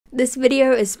This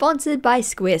video is sponsored by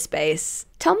Squarespace.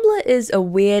 Tumblr is a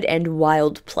weird and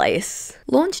wild place.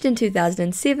 Launched in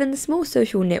 2007, the small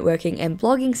social networking and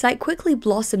blogging site quickly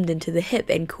blossomed into the hip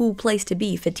and cool place to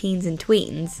be for teens and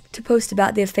tweens, to post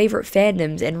about their favourite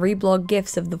fandoms and reblog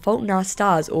gifs of The Fault in Our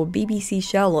Stars or BBC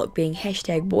Sherlock being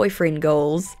hashtag boyfriend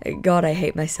goals. God, I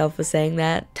hate myself for saying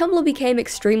that. Tumblr became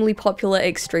extremely popular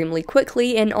extremely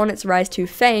quickly, and on its rise to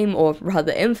fame, or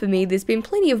rather infamy, there's been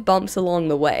plenty of bumps along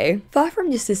the way. Far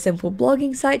from just a simple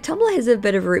blogging site, Tumblr has a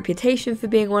bit of a reputation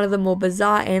for being one of the more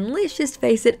bizarre and, let's just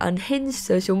face it, unhinged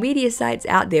social media sites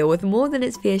out there with more than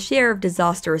its fair share of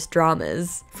disastrous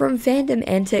dramas. From fandom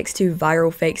antics to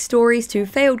viral fake stories to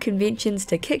failed conventions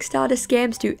to Kickstarter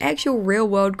scams to actual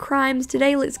real-world crimes,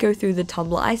 today let's go through the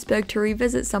Tumblr iceberg to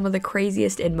revisit some of the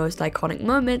craziest and most iconic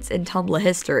moments in Tumblr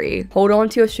history. Hold on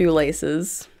to your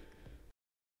shoelaces.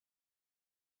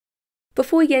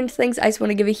 Before we get into things, I just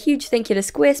want to give a huge thank you to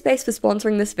Squarespace for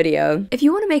sponsoring this video. If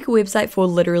you want to make a website for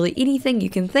literally anything you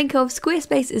can think of,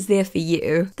 Squarespace is there for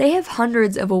you. They have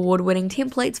hundreds of award-winning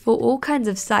templates for all kinds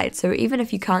of sites, so even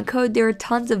if you can't code, there are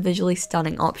tons of visually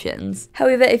stunning options.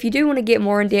 However, if you do want to get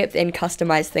more in-depth and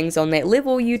customize things on that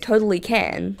level, you totally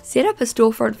can. Set up a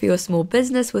storefront for your small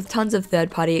business with tons of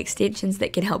third-party extensions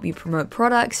that can help you promote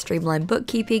products, streamline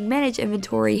bookkeeping, manage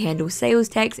inventory, handle sales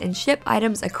tax, and ship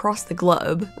items across the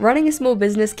globe. Running a small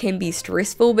business can be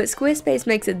stressful, but Squarespace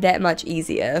makes it that much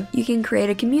easier. You can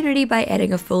create a community by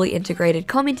adding a fully integrated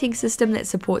commenting system that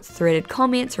supports threaded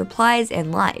comments, replies,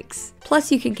 and likes.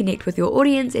 Plus, you can connect with your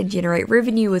audience and generate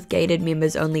revenue with gated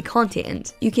members-only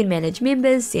content. You can manage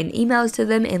members, send emails to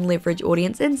them, and leverage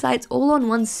audience insights all on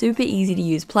one super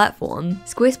easy-to-use platform.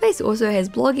 Squarespace also has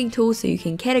blogging tools so you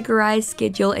can categorize,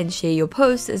 schedule, and share your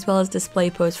posts, as well as display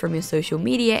posts from your social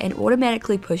media and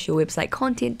automatically push your website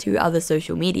content to other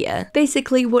social media.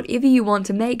 Basically, whatever you want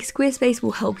to make, Squarespace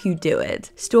will help you do it.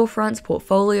 Storefronts,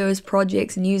 portfolios,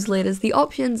 projects, newsletters, the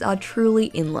options are truly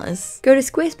endless. Go to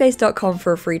squarespace.com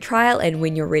for a free trial, and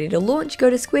when you're ready to launch, go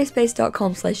to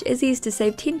squarespace.com/izzies to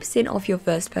save 10% off your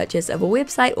first purchase of a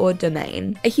website or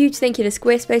domain. A huge thank you to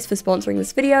Squarespace for sponsoring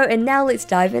this video, and now let's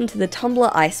dive into the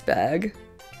Tumblr iceberg.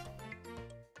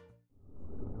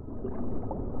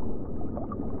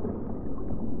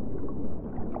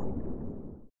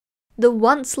 The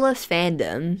Onceler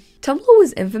fandom. Tumblr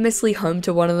was infamously home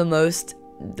to one of the most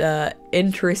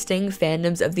interesting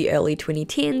fandoms of the early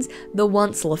 2010s, the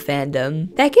Onceler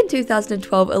fandom. Back in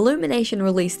 2012, Illumination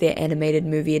released their animated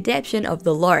movie adaptation of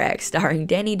The Lorax, starring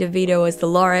Danny DeVito as the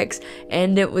Lorax,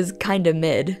 and it was kinda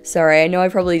mid. Sorry, I know I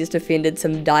probably just offended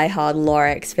some die-hard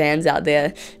Lorax fans out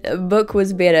there. The book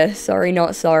was better, sorry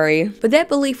not sorry. But that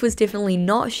belief was definitely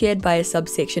not shared by a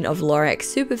subsection of Lorax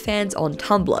superfans on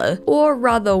Tumblr, or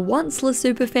rather Onceler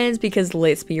superfans, because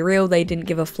let's be real, they didn't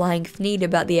give a flying fneed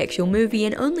about the actual movie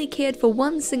and only cared for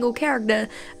one single character,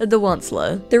 the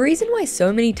Onceler. The reason why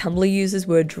so many Tumblr users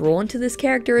were drawn to this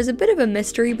character is a bit of a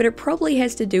mystery, but it probably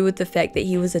has to do with the fact that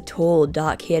he was a tall,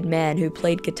 dark-haired man who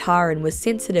played guitar and was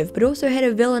sensitive, but also had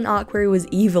a villain arc where he was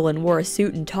evil and wore a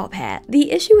suit and top hat.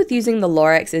 The issue with using the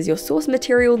Lorax as your source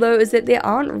material though is that there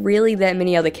aren't really that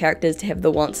many other characters to have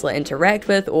the Onceler interact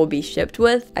with or be shipped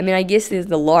with. I mean, I guess there's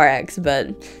the Lorax,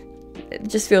 but it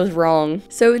just feels wrong.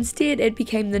 So instead, it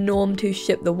became the norm to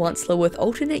ship the Onceler with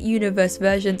alternate universe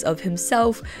versions of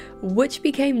himself, which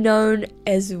became known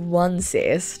as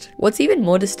Oncest. What's even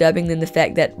more disturbing than the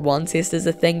fact that Oncest is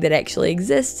a thing that actually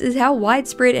exists is how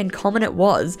widespread and common it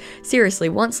was. Seriously,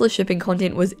 Onceler shipping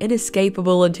content was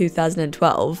inescapable in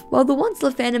 2012. While the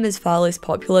Onceler fandom is far less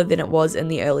popular than it was in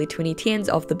the early 2010s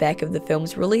off the back of the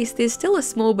film's release, there's still a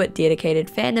small but dedicated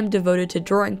fandom devoted to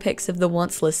drawing pics of the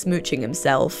Onceler smooching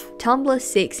himself. Tumblr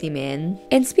Sexy Man.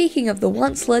 And speaking of the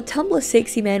Onceler, Tumblr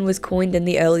Sexy Man was coined in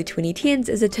the early 2010s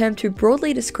as a term to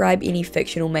broadly describe any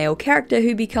fictional male character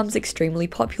who becomes extremely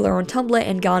popular on Tumblr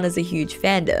and garners a huge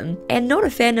fandom. And not a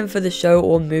fandom for the show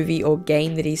or movie or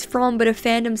game that he's from, but a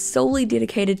fandom solely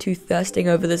dedicated to thirsting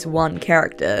over this one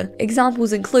character.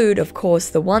 Examples include, of course,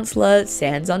 the Onceler,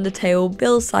 Sans Undertale,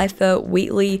 Bill Cipher,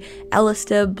 Wheatley,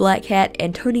 Alistair, Black Hat,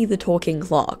 and Tony the Talking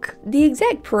Clock. The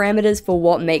exact parameters for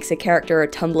what makes a character a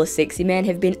Tumblr Sexy Man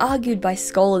have been argued by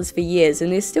scholars for years,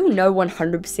 and there's still no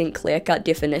 100% clear-cut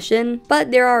definition,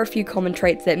 but there are a few common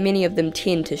traits that many of them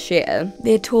tend to share.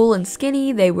 They're tall and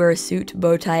skinny, they wear a suit,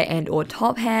 bow tie, and or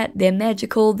top hat, they're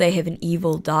magical, they have an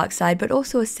evil dark side, but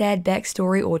also a sad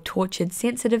backstory or tortured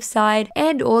sensitive side,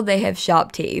 and or they have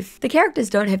sharp teeth. The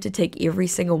characters don't have to tick every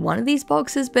single one of these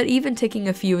boxes, but even ticking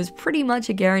a few is pretty much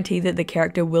a guarantee that the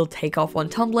character will take off on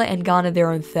Tumblr and garner their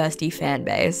own thirsty fan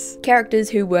base. Characters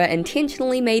who were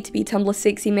intentionally made to be wannabe Tumblr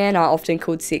sexy man are often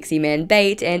called sexy man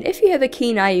bait, and if you have a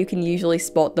keen eye you can usually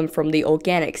spot them from the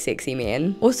organic sexy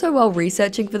man. Also, while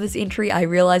researching for this entry, I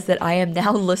realized that I am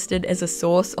now listed as a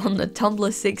source on the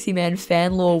Tumblr sexy man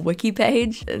fan lore wiki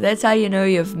page. That's how you know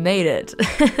you've made it.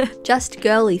 Just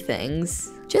Girly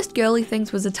Things. Just Girly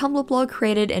Things was a Tumblr blog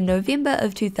created in November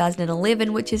of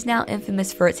 2011, which is now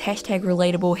infamous for its hashtag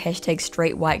relatable, hashtag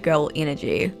straight white girl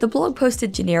energy. The blog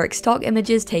posted generic stock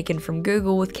images taken from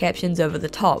Google with captions over the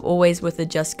top, always with the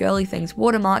Just Girly Things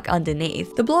watermark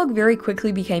underneath. The blog very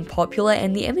quickly became popular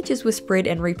and the images were spread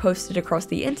and reposted across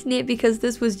the internet because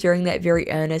this was during that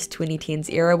very earnest 2010s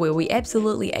era where we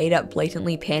absolutely ate up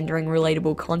blatantly pandering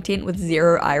relatable content with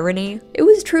zero irony. It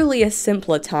was truly a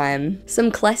simpler time.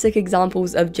 Some classic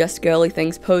examples of Just Girly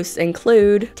Things posts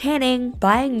include tanning,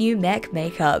 buying new MAC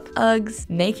makeup, Uggs,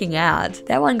 making out.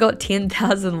 That one got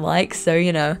 10,000 likes, so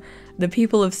you know, the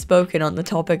people have spoken on the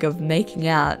topic of making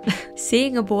out.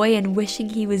 Seeing a boy and wishing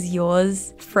he was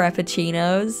yours,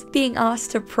 frappuccinos, being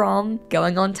asked to prom,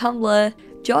 going on Tumblr,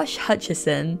 Josh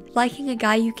Hutcherson, liking a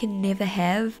guy you can never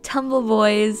have, Tumblr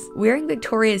boys, wearing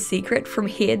Victoria's Secret from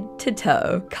head to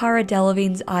toe, Cara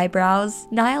Delevingne's eyebrows,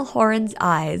 Niall Horan's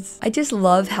eyes. I just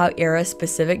love how era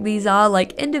specific these are.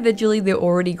 Like individually they're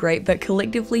already great, but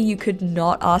collectively you could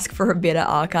not ask for a better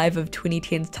archive of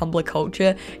 2010's Tumblr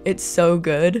culture. It's so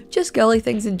good. Just Girly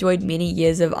Things enjoyed many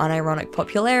years of unironic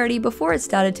popularity before it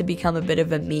started to become a bit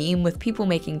of a meme, with people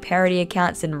making parody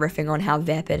accounts and riffing on how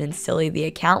vapid and silly the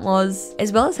account was,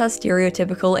 as well as how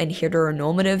stereotypical and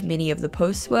heteronormative many of the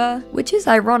posts were, which is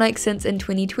ironic since in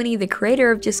 2020 the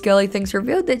creator of Just Girly Things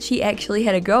revealed that she actually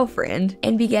had a girlfriend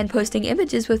and began posting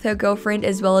images with her girlfriend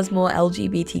as well as more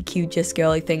LGBTQ Just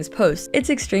Girly Things posts. It's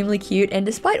extremely cute, and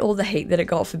despite all the hate that it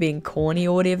got for being corny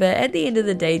or whatever, at the end of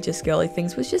the day Just Girly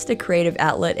Things was just a creative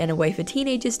outlet and a way for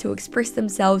teenagers to express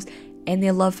themselves and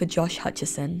their love for Josh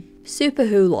Hutcherson. Super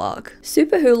Wholock.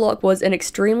 Super Wholock was an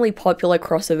extremely popular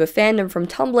crossover fandom from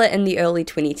Tumblr in the early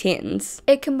 2010s.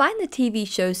 It combined the TV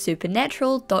shows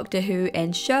Supernatural, Doctor Who,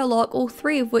 and Sherlock, all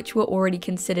three of which were already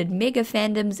considered mega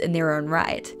fandoms in their own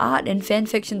right. Art and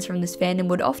fanfictions from this fandom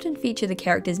would often feature the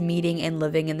characters meeting and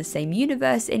living in the same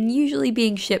universe and usually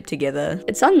being shipped together.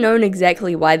 It's unknown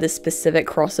exactly why this specific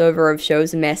crossover of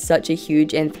shows amassed such a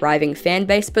huge and thriving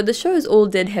fanbase, but the shows all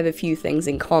did have a few things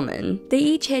in common. They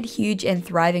each had huge and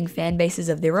thriving fan bases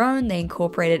of their own. They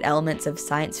incorporated elements of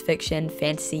science fiction,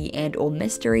 fantasy, and or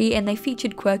mystery, and they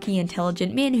featured quirky,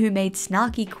 intelligent men who made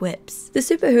snarky quips. The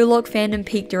Super Wholock fandom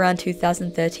peaked around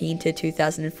 2013 to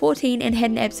 2014 and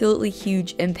had an absolutely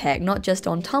huge impact, not just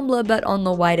on Tumblr, but on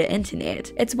the wider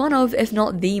internet. It's one of, if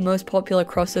not the most popular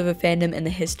crossover fandom in the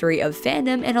history of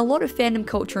fandom, and a lot of fandom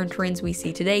culture and trends we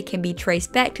see today can be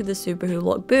traced back to the Super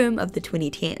Wholock boom of the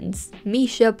 2010s.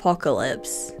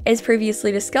 Misha-pocalypse. As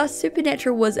previously discussed,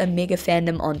 Supernatural was a mega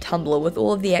fandom on Tumblr, with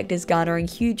all of the actors garnering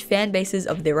huge fan bases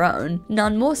of their own.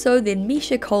 None more so than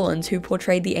Misha Collins, who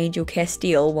portrayed the Angel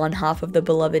Castile, one half of the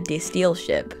beloved Destiel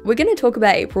ship. We're going to talk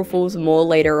about April Fools more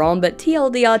later on, but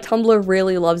TLDR, Tumblr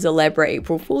really loves elaborate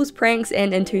April Fools pranks,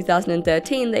 and in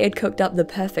 2013 they had cooked up the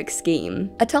perfect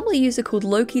scheme. A Tumblr user called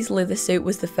Loki's Leather Suit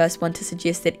was the first one to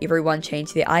suggest that everyone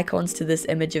change their icons to this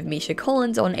image of Misha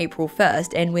Collins on April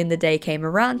 1st, and when the day came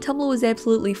around, Tumblr was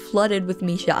absolutely flooded with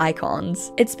Misha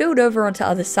icons. It spilled over onto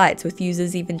other sites, with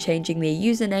users even changing their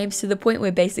usernames to the point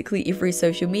where basically every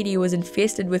social media was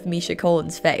infested with Misha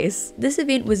Collins' face. This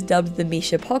event was dubbed the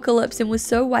Misha-pocalypse and was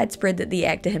so widespread that the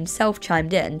actor himself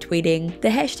chimed in, tweeting, "The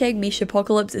hashtag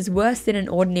Misha-pocalypse is worse than an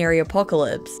ordinary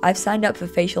apocalypse. I've signed up for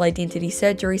facial identity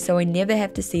surgery so I never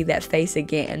have to see that face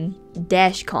again."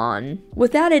 DashCon.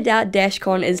 Without a doubt,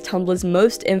 DashCon is Tumblr's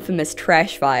most infamous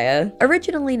trash fire.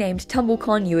 Originally named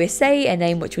TumbleCon USA, a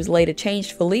name which was later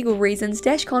changed for legal reasons,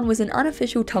 DashCon was an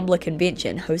unofficial Tumblr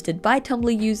convention hosted by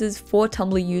Tumblr users for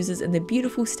Tumblr users in the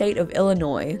beautiful state of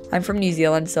Illinois. I'm from New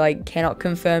Zealand, so I cannot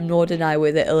confirm nor deny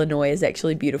whether Illinois is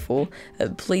actually beautiful.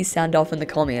 Please sound off in the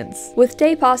comments. With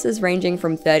day passes ranging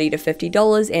from $30 to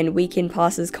 $50 and weekend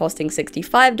passes costing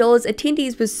 $65,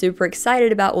 attendees were super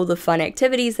excited about all the fun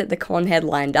activities that the con had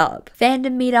lined up.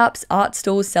 Fandom meetups, art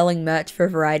stalls selling merch for a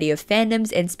variety of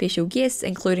fandoms, and special guests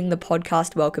including the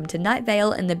podcast Welcome to Night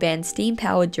Vale and the band Steam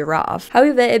Powered Giraffe.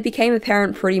 However, it became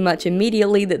apparent pretty much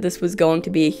immediately that this was going to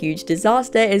be a huge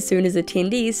disaster as soon as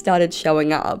attendees started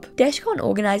showing up. DashCon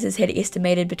organizers had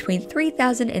estimated between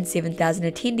 3,000 and 7,000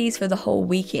 attendees for the whole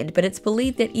weekend, but it's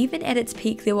believed that even at its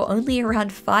peak there were only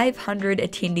around 500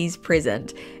 attendees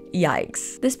present.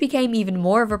 Yikes. This became even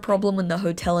more of a problem when the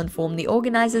hotel informed the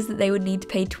organizers that they would need to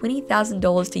pay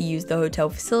 $20,000 to use the hotel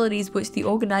facilities, which the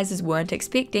organizers weren't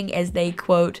expecting, as they,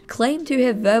 quote, claimed to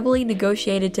have verbally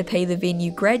negotiated to pay the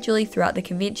venue gradually throughout the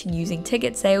convention using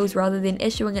ticket sales rather than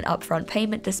issuing an upfront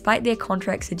payment, despite their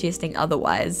contract suggesting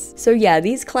otherwise. So yeah,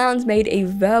 these clowns made a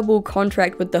verbal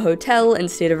contract with the hotel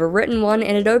instead of a written one,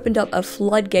 and it opened up a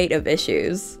floodgate of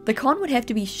issues. The con would have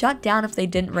to be shut down if they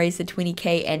didn't raise the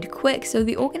 $20K and quick, so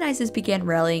the organizers began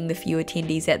rallying the few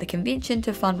attendees at the convention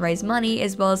to fundraise money,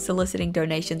 as well as soliciting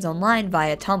donations online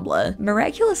via Tumblr.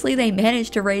 Miraculously, they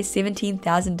managed to raise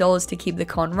 $17,000 to keep the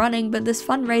con running, but this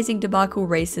fundraising debacle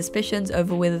raised suspicions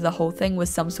over whether the whole thing was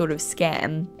some sort of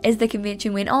scam. As the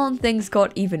convention went on, things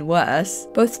got even worse.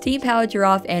 Both Steam Power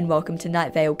Giraffe and Welcome to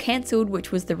Night Vale cancelled,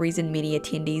 which was the reason many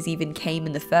attendees even came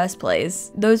in the first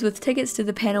place. Those with tickets to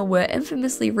the panel were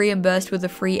infamously reimbursed with a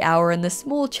free hour in the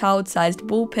small child-sized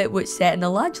ball pit which sat in a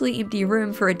largely empty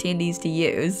room for attendees to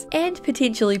use, and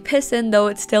potentially piss in, though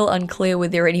it's still unclear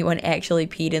whether anyone actually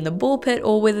peed in the ball pit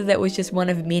or whether that was just one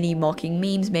of many mocking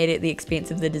memes made at the expense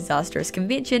of the disastrous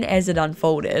convention as it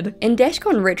unfolded. In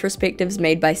DashCon retrospectives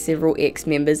made by several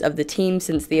ex-members of the team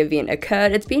since the event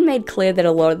occurred, it's been made clear that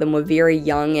a lot of them were very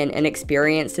young and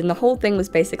inexperienced, and the whole thing was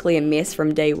basically a mess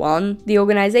from day one. The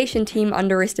organization team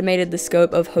underestimated the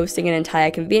scope of hosting an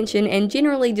entire convention and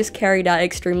generally just carried out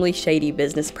extremely shady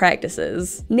business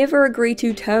practices. Never agree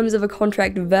to terms of a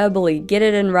contract verbally, get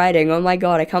it in writing. Oh my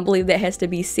god, I can't believe that has to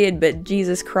be said, but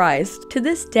Jesus Christ. To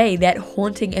this day, that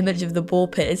haunting image of the ball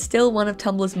pit is still one of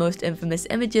Tumblr's most infamous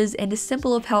images and a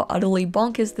symbol of how utterly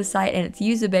bonkers the site and its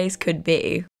user base could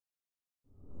be.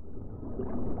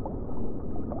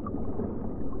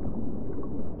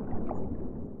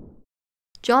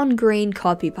 John Green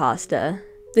copypasta.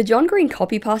 The John Green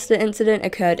copypasta incident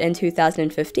occurred in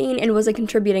 2015 and was a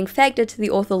contributing factor to the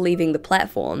author leaving the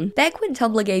platform. Back when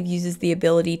Tumblr gave users the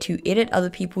ability to edit other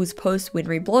people's posts when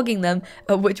reblogging them,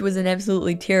 which was an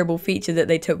absolutely terrible feature that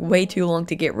they took way too long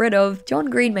to get rid of, John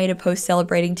Green made a post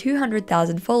celebrating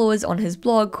 200,000 followers on his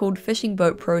blog called Fishing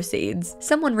Boat Proceeds.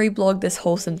 Someone reblogged this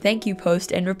wholesome thank you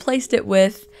post and replaced it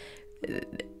with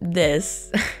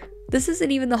this. This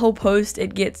isn't even the whole post,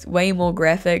 it gets way more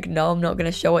graphic. No, I'm not going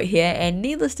to show it here, and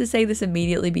needless to say, this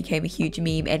immediately became a huge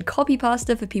meme and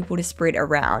copypasta for people to spread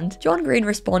around. John Green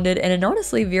responded in an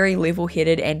honestly very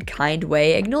level-headed and kind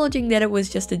way, acknowledging that it was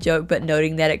just a joke but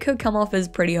noting that it could come off as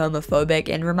pretty homophobic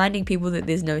and reminding people that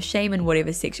there's no shame in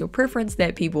whatever sexual preference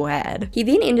that people had. He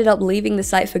then ended up leaving the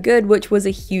site for good, which was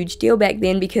a huge deal back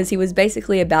then because he was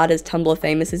basically about as Tumblr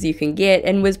famous as you can get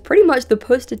and was pretty much the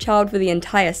poster child for the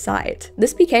entire site.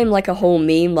 This became like a whole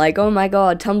meme, like, oh my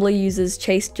god, Tumblr users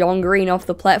chased John Green off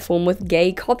the platform with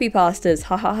gay copypastas,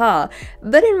 hahaha.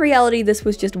 But in reality, this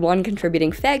was just one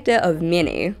contributing factor of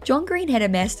many. John Green had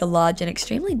amassed a large and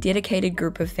extremely dedicated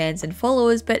group of fans and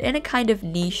followers, but in a kind of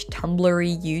niche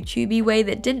Tumblr-y, YouTube-y way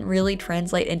that didn't really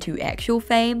translate into actual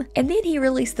fame. And then he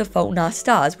released The Fault in Our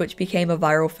Stars, which became a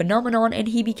viral phenomenon, and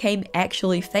he became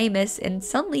actually famous, and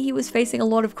suddenly he was facing a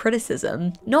lot of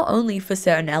criticism. Not only for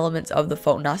certain elements of The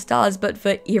Fault in Our Stars, but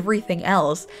for everything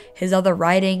else. His other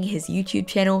writing, his YouTube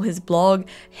channel, his blog,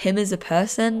 him as a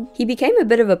person. He became a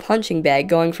bit of a punching bag,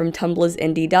 going from Tumblr's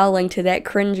indie darling to that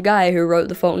cringe guy who wrote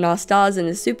The Fault in Our Stars and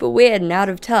is super weird and out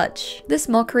of touch. This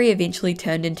mockery eventually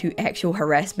turned into actual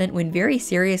harassment when very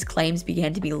serious claims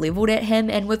began to be leveled at him,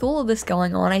 and with all of this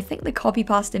going on, I think the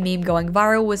copypasta meme going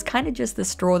viral was kind of just the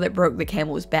straw that broke the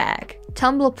camel's back.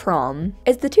 Tumblr prom.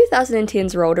 As the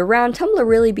 2010s rolled around, Tumblr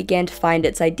really began to find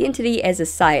its identity as a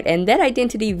site, and that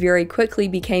identity very quickly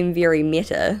became very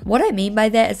meta. What I mean by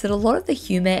that is that a lot of the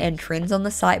humor and trends on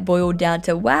the site boiled down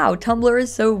to, wow, Tumblr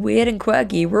is so weird and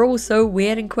quirky, we're all so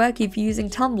weird and quirky for using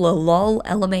Tumblr, lol,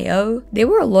 LMAO. There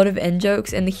were a lot of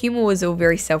in-jokes, and the humor was all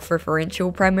very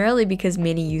self-referential, primarily because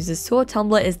many users saw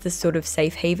Tumblr as this sort of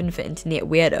safe haven for internet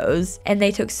weirdos, and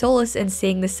they took solace in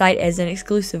seeing the site as an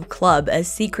exclusive club, a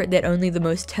secret that only the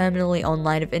most terminally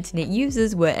online of internet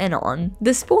users were in on.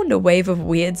 This spawned a wave of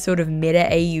weird sort of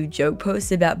meta AU joke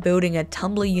posts about building a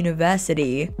Tumblr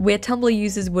university, where Tumblr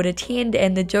users would attend,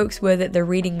 and the jokes were that the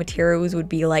reading materials would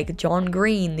be like John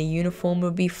Green, the uniform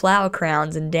would be flower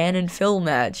crowns and Dan and Phil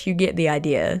merch, you get the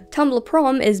idea. Tumblr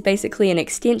prom is basically an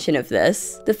extension of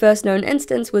this. The first known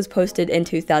instance was posted in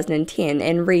 2010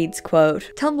 and reads,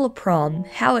 quote, Tumblr prom,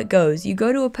 how it goes, you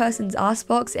go to a person's ask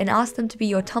box and ask them to be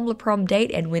your Tumblr prom date,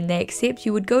 and when they except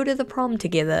you would go to the prom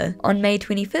together. On May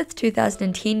 25th,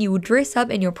 2010, you would dress up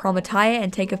in your prom attire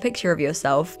and take a picture of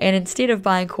yourself, and instead of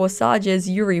buying corsages,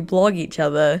 you reblog each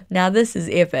other. Now this is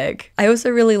epic. I also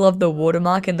really love the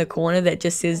watermark in the corner that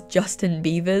just says Justin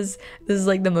Bieber's. This is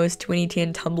like the most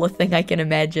 2010 Tumblr thing I can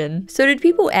imagine. So did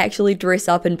people actually dress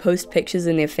up and post pictures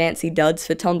in their fancy duds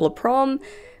for Tumblr prom?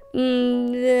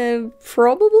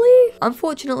 Probably?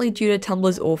 Unfortunately, due to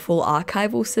Tumblr's awful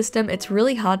archival system, it's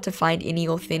really hard to find any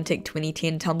authentic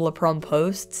 2010 Tumblr prom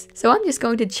posts. So I'm just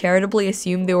going to charitably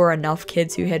assume there were enough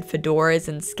kids who had fedoras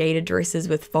and skater dresses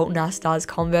with Fault in Our Stars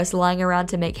Converse lying around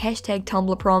to make hashtag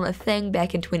Tumblr prom a thing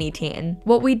back in 2010.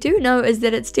 What we do know is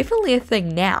that it's definitely a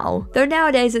thing now. Though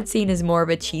nowadays it's seen as more of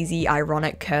a cheesy,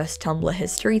 ironic, cursed Tumblr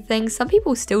history thing, some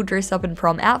people still dress up in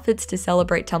prom outfits to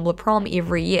celebrate Tumblr prom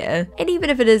every year. And even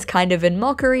if it is kind of in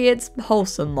mockery, it's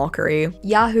wholesome mockery.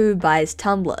 Yahoo buys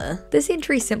Tumblr. This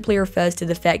entry simply refers to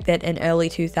the fact that in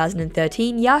early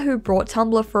 2013, Yahoo bought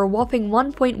Tumblr for a whopping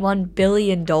 $1.1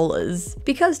 billion.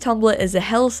 Because Tumblr is a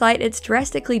hell site, it's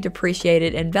drastically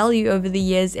depreciated in value over the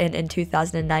years, and in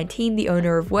 2019, the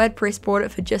owner of WordPress bought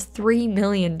it for just $3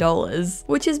 million,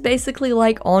 which is basically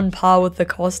like on par with the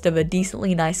cost of a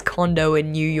decently nice condo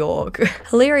in New York.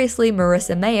 Hilariously,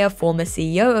 Marissa Mayer, former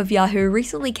CEO of Yahoo,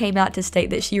 recently came out to state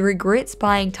that she regrets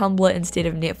buying Tumblr instead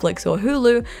of Netflix or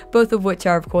Hulu, both of which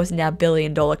are of course now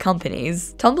billion-dollar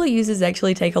companies. Tumblr users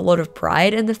actually take a lot of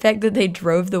pride in the fact that they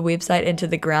drove the website into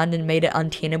the ground and made it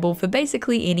untenable for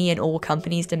basically any and all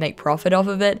companies to make profit off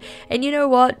of it, and you know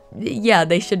what? Yeah,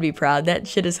 they should be proud. That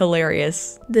shit is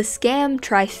hilarious. The scam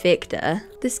trifecta.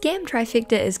 The scam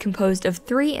trifecta is composed of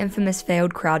 3 infamous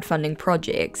failed crowdfunding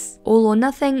projects: All or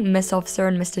Nothing, Miss Officer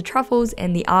and Mr. Truffles,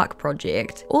 and the ARC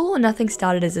project. All or Nothing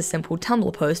started as a simple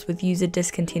Tumblr post with user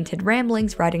Discontented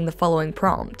Ramblings writing the following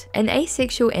prompt: an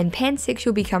asexual and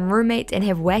pansexual become roommates and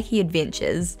have wacky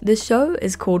adventures. The show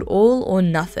is called All or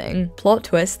Nothing. Plot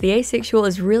twist, the asexual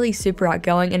is really super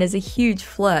outgoing and is a huge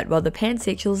flirt, while the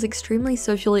pansexual is extremely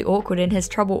socially awkward and has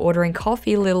trouble ordering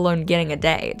coffee, let alone getting a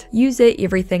date. User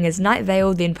Everything is Night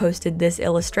Vale then posted this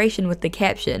illustration with the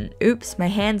caption, "Oops, my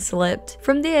hand slipped."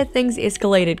 From there, things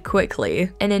escalated quickly.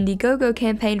 An Indiegogo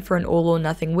campaign for an All or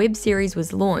Nothing web series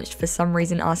was launched, for some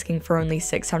reason asking for only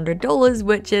 $600,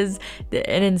 which is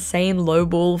an insane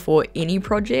lowball for any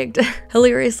project.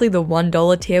 Hilariously, the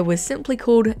 $1 tier was simply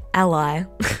called Ally.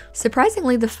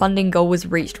 Surprisingly, the funding goal was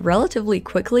reached relatively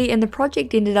quickly, and the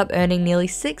project ended up earning nearly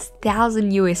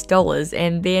 $6,000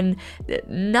 and then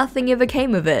nothing ever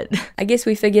came of it. I guess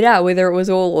we figured out whether it was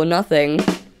all or nothing.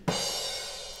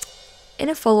 In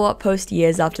a follow-up post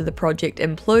years after the project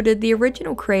imploded, the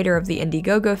original creator of the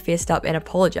Indiegogo fessed up and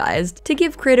apologized. To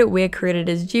give credit where credit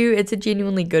is due, it's a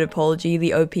genuinely good apology.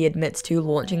 The OP admits to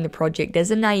launching the project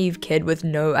as a naive kid with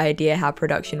no idea how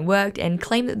production worked, and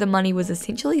claimed that the money was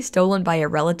essentially stolen by a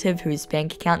relative whose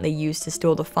bank account they used to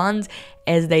store the funds,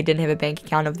 as they didn't have a bank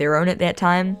account of their own at that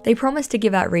time. They promised to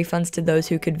give out refunds to those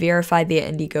who could verify their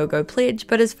Indiegogo pledge,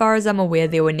 but as far as I'm aware,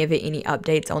 there were never any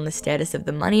updates on the status of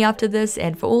the money after this,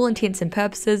 and for all intents and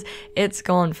purposes, it's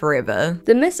gone forever.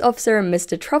 The Miss Officer and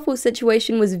Mr. Truffle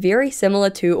situation was very similar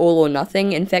to All or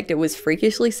Nothing. In fact, it was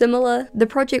freakishly similar. The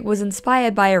project was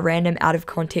inspired by a random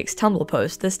out-of-context Tumblr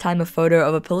post, this time a photo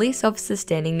of a police officer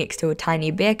standing next to a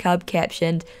tiny bear cub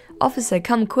captioned, "Officer,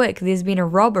 come quick, there's been a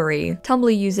robbery."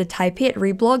 Tumblr user Typette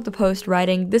reblogged the post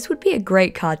writing, "This would be a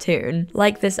great cartoon.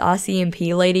 Like this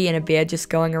RCMP lady and a bear just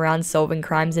going around solving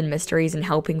crimes and mysteries and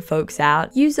helping folks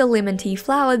out." User Lemon Tea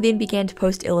Flower then began to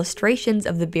post illustrations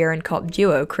of the bear and cop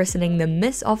duo, christening them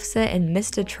Miss Officer and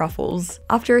Mr. Truffles.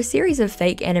 After a series of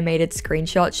fake animated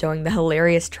screenshots showing the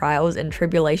hilarious trials and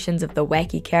tribulations of the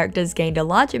wacky characters gained a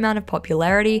large amount of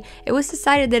popularity, it was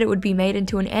decided that it would be made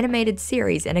into an animated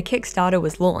series, and a Kickstarter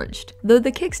was launched. Though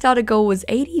the Kickstarter goal was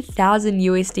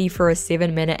 $80,000 for a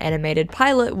 7-minute animated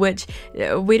pilot, which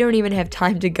we don't even have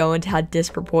time to go into how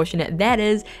disproportionate that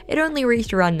is, it only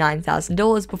reached around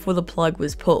 $9,000 before the plug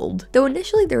was pulled. Though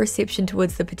initially the reception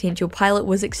towards the potential pilot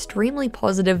was extremely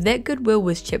positive, that goodwill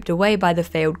was chipped away by the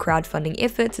failed crowdfunding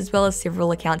efforts, as well as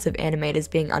several accounts of animators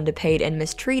being underpaid and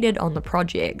mistreated on the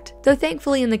project. Though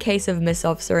thankfully in the case of Miss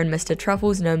Officer and Mr.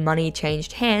 Truffles no money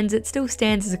changed hands, it still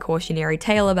stands as a cautionary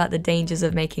tale about the dangers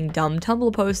of making dumb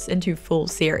Tumblr posts into full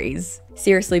series.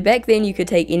 Seriously, back then you could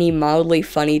take any mildly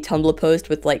funny Tumblr post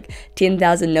with like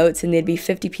 10,000 notes and there'd be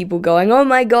 50 people going, "Oh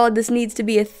my god, this needs to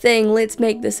be a thing, let's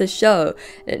make this a show."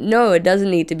 No, it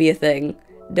doesn't need to be a thing.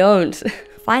 Don't.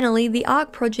 Finally, the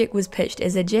ARC project was pitched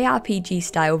as a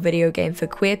JRPG-style video game for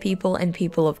queer people and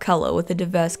people of color with a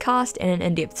diverse cast and an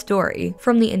in-depth story.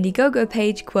 From the Indiegogo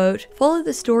page, quote, "Follow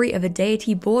the story of a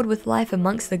deity bored with life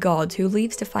amongst the gods who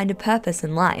leaves to find a purpose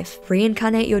in life.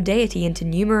 Reincarnate your deity into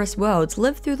numerous worlds,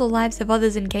 live through the lives of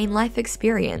others and gain life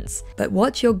experience. But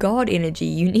watch your god energy,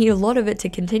 you need a lot of it to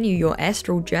continue your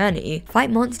astral journey.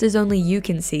 Fight monsters only you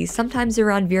can see, sometimes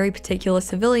around very particular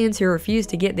civilians who refuse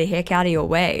to get the heck out of your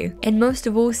way. And most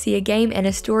of all, see a game and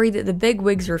a story that the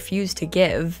bigwigs refuse to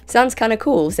give." Sounds kinda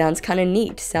cool, sounds kinda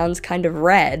neat, sounds kind of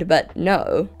rad, but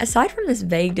no. Aside from this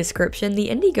vague description, the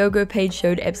Indiegogo page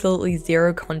showed absolutely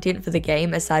zero content for the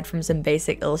game aside from some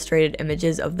basic illustrated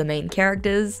images of the main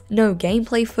characters. No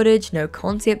gameplay footage, no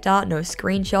concept art, no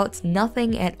screenshots,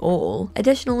 nothing at all.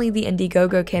 Additionally, the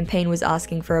Indiegogo campaign was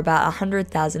asking for about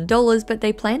 $100,000, but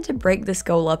they plan to break this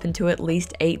goal up into at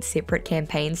least 8 separate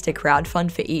campaigns to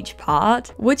crowdfund for each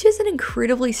part, which is an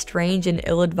incredibly strange and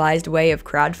ill-advised way of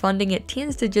crowdfunding. It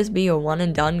tends to just be a one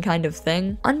and done kind of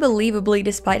thing. Unbelievably,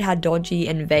 despite how dodgy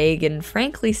and vague and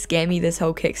frankly scammy this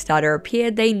whole Kickstarter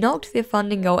appeared, they knocked their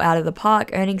funding goal out of the park,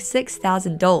 earning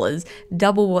 $6,000,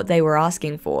 double what they were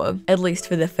asking for, at least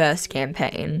for the first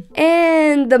campaign.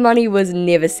 And the money was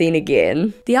never seen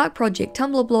again. The ARC Project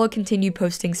Tumblr blog continued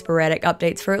posting sporadic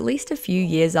updates for at least a few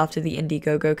years after the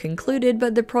Indiegogo concluded,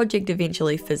 but the project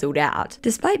eventually fizzled out.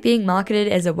 Despite being marketed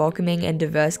as a welcoming and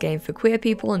diverse game for queer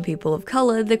people and people of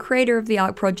color, the creator of the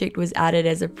ARC Project was outed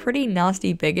as a pretty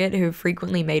nasty bigot who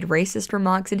frequently made racist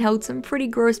remarks and held some pretty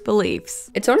gross beliefs.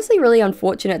 It's honestly really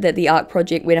unfortunate that the ARC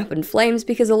Project went up in flames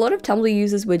because a lot of Tumblr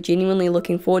users were genuinely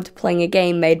looking forward to playing a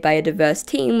game made by a diverse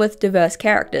team with diverse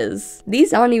characters.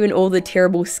 These aren't even all the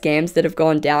terrible scams that have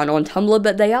gone down on Tumblr,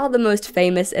 but they are the most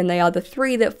famous and they are the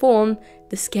 3 that form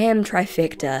the scam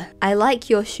trifecta. I like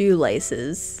your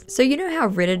shoelaces. So you know how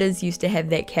Redditors used to have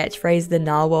that catchphrase, the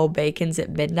narwhal bacons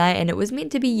at midnight, and it was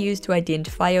meant to be used to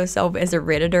identify yourself as a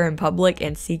Redditor in public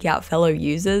and seek out fellow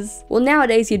users? Well,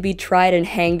 nowadays you'd be tried and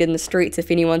hanged in the streets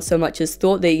if anyone so much as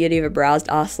thought that you'd ever browsed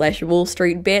r/Wall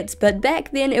Street bets, but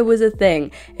back then it was a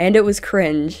thing, and it was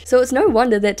cringe. So it's no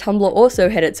wonder that Tumblr also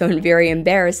had its own very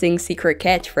embarrassing secret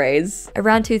catchphrase.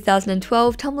 Around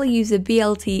 2012, Tumblr user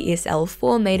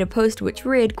BLTSL4 made a post which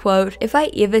read, quote, "If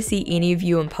I ever see any of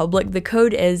you in public, the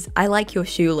code is, I like your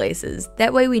shoelaces.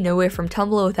 That way we know we're from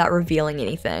Tumblr without revealing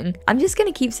anything. I'm just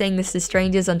gonna keep saying this to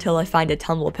strangers until I find a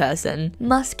Tumblr person.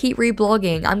 Must keep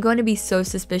reblogging. I'm going to be so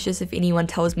suspicious if anyone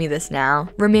tells me this now.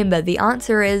 Remember, the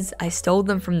answer is, I stole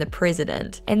them from the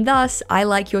president. And thus, I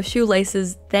like your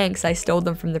shoelaces, thanks, I stole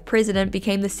them from the president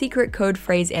became the secret code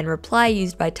phrase and reply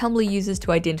used by Tumblr users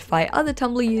to identify other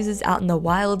Tumblr users out in the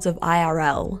wilds of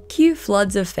IRL. Cue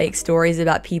floods of fake stories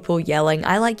about people yelling,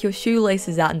 I like your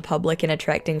shoelaces out in public and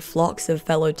attracting flocks of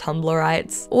fellow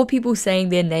Tumblrites. Or people saying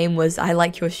their name was I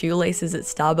like your shoelaces at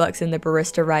Starbucks and the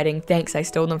barista writing, thanks, I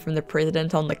stole them from the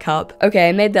president on the cup. Okay,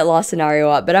 I made that last scenario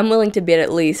up, but I'm willing to bet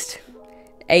at least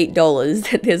 $8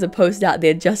 that there's a post out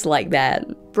there just like that.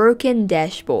 Broken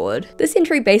dashboard. This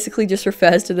entry basically just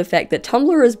refers to the fact that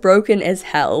Tumblr is broken as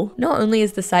hell. Not only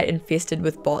is the site infested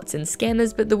with bots and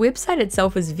scammers, but the website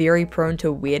itself is very prone to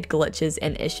weird glitches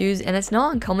and issues, and it's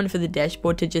not uncommon for the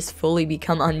dashboard to just fully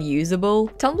become unusable.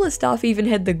 Tumblr staff even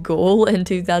had the gall in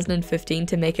 2015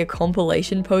 to make a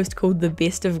compilation post called The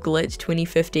Best of Glitch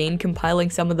 2015, compiling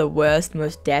some of the worst,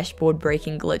 most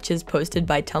dashboard-breaking glitches posted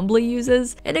by Tumblr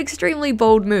users. An extremely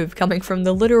bold move coming from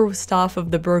the literal staff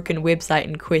of the broken website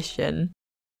in question.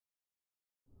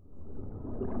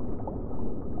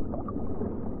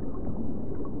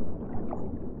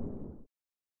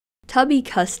 Tubby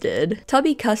Custard.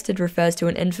 Tubby Custard refers to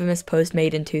an infamous post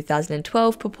made in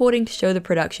 2012 purporting to show the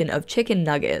production of chicken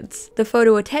nuggets. The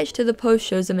photo attached to the post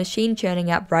shows a machine churning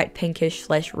out bright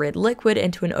pinkish/red liquid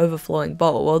into an overflowing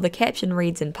bowl, while the caption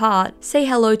reads in part, "Say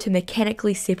hello to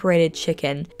mechanically separated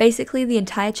chicken." Basically, the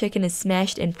entire chicken is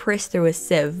smashed and pressed through a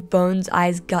sieve, bones,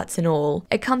 eyes, guts and all.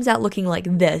 It comes out looking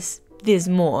like this. There's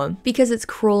more. Because it's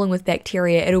crawling with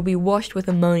bacteria, it'll be washed with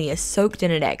ammonia, soaked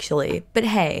in it actually. But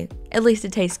hey, at least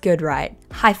it tastes good, right?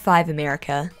 High five,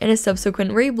 America. In a subsequent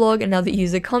reblog, another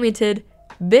user commented,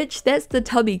 "Bitch, that's the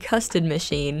Tubby Custard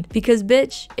machine." Because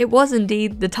bitch, it was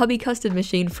indeed the Tubby Custard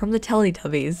machine from the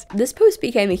Teletubbies. This post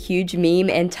became a huge meme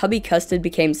and Tubby Custard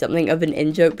became something of an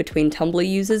in-joke between Tumblr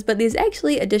users, but there's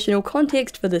actually additional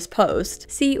context for this post.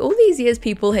 See, all these years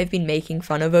people have been making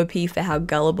fun of OP for how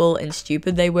gullible and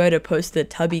stupid they were to post the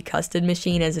Tubby Custard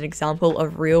machine as an example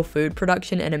of real food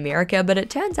production in America, but it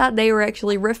turns out they were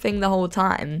actually riffing the whole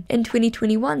time. In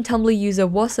 2021, Tumblr user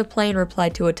Wasserplane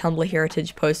replied to a Tumblr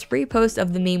Heritage Post repost of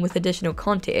of the meme with additional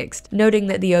context, noting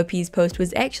that the OP's post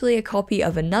was actually a copy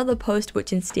of another post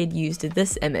which instead used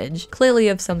this image, clearly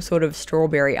of some sort of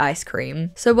strawberry ice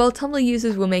cream. So while Tumblr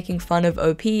users were making fun of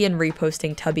OP and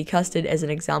reposting Tubby Custard as an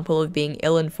example of being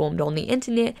ill-informed on the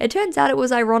internet, it turns out it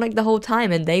was ironic the whole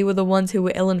time and they were the ones who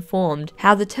were ill-informed.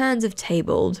 How the turns have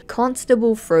tabled.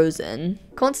 Constable Frozen.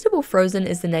 Constable Frozen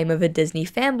is the name of a Disney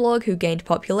fan blog who gained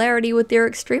popularity with their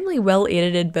extremely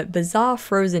well-edited but bizarre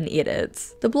Frozen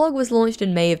edits. The blog was launched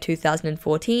in May of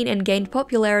 2014 and gained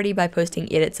popularity by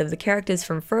posting edits of the characters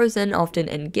from Frozen, often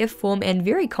in GIF form and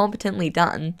very competently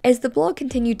done. As the blog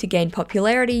continued to gain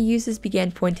popularity, users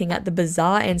began pointing out the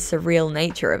bizarre and surreal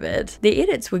nature of it. The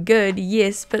edits were good,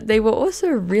 yes, but they were also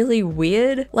really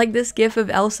weird, like this GIF of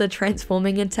Elsa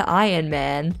transforming into Iron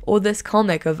Man, or this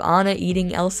comic of Anna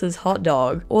eating Elsa's hot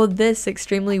dog, or this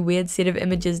extremely weird set of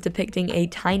images depicting a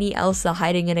tiny Elsa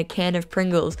hiding in a can of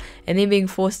Pringles and then being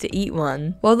forced to eat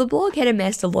one. While the blog had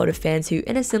amassed a lot of fans who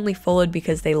innocently followed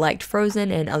because they liked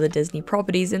Frozen and other Disney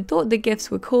properties and thought the GIFs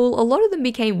were cool, a lot of them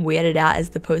became weirded out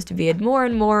as the post veered more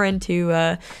and more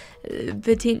into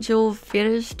potential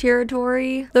fetish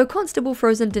territory. Though Constable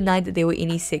Frozen denied that there were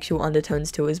any sexual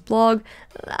undertones to his blog,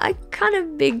 I kind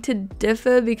of beg to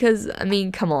differ because, I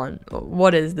mean, come on,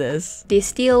 what is this?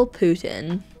 Destil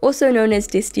Putin. Also known as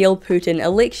Destil Putin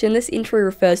election, this entry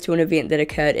refers to an event that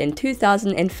occurred in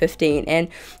 2015, and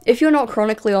if you're not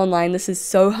chronically online, this is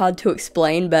so hard to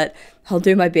explain, but I'll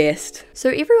do my best. So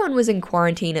everyone was in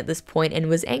quarantine at this point and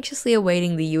was anxiously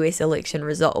awaiting the US election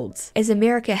results. As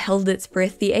America held its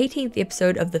breath, the 18th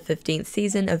episode of the 15th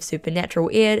season of Supernatural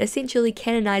aired, essentially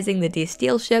canonizing the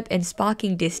Destil ship and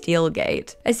sparking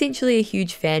Destilgate. Essentially a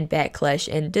huge fan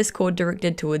backlash and discord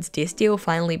directed towards Destil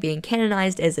finally being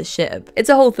canonized as a ship. It's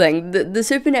a whole thing. The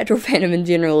Supernatural fandom in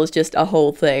general is just a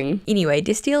whole thing. Anyway,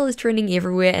 Destil is trending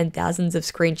everywhere and thousands of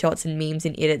screenshots and memes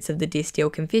and edits of the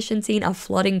Destil confession scene are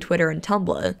flooding Twitter and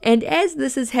Tumblr. And as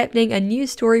this is happening, a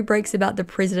news story breaks about the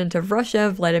president of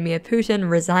Russia, Vladimir Putin,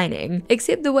 resigning.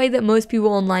 Except the way that most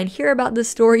people online hear about this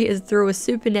story is through a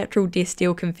Supernatural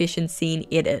Destil confession scene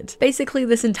edit. Basically,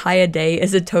 this entire day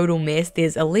is a total mess.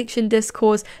 There's election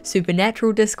discourse,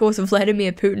 Supernatural discourse,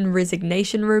 Vladimir Putin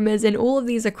resignation rumors, and all of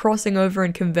these are crossing over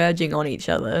and converging on each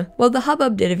other. While the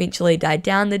hubbub did eventually die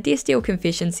down, the Destil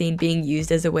confession scene being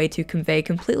used as a way to convey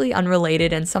completely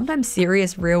unrelated and sometimes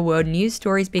serious real-world news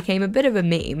stories became a bit of a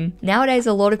meme. Nowadays,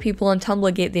 a lot of people on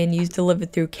Tumblr get their news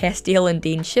delivered through Castile and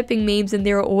Dean shipping memes, and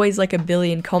there are always like a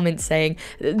billion comments saying,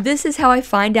 "This is how I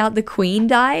find out the Queen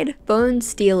died?" Bone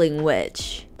stealing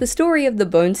witch. The story of the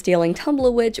bone-stealing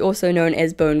Tumblr witch, also known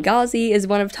as Bone Ghazi, is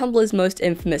one of Tumblr's most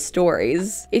infamous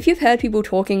stories. If you've heard people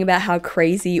talking about how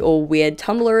crazy or weird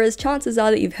Tumblr is, chances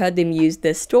are that you've heard them use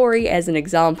this story as an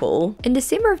example. In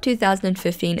December of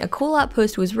 2015, a call-out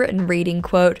post was written reading,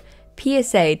 quote,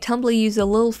 "PSA, Tumblr user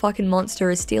Lil Fucking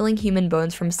Monster is stealing human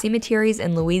bones from cemeteries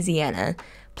in Louisiana.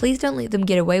 Please don't let them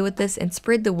get away with this and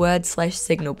spread the word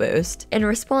 /signal boost." In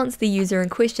response, the user in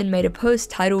question made a post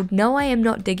titled, "No, I am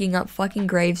not digging up fucking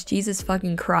graves, Jesus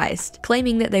fucking Christ,"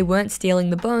 claiming that they weren't stealing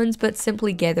the bones but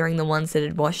simply gathering the ones that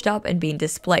had washed up and been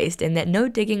displaced, and that no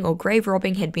digging or grave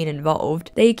robbing had been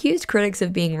involved. They accused critics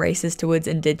of being racist towards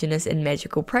indigenous and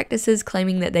magical practices,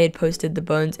 claiming that they had posted the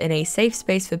bones in a safe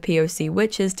space for POC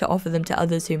witches to offer them to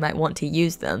others who might want to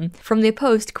use them. From their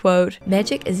post, quote,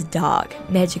 "Magic is dark,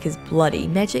 magic is bloody,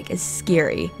 magic is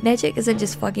scary. Magic isn't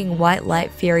just fucking white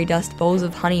light, fairy dust, bowls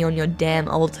of honey on your damn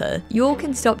altar. You all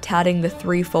can stop touting the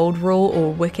threefold rule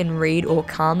or Wiccan read or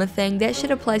karma thing. That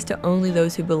shit applies to only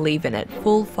those who believe in it.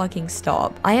 Full fucking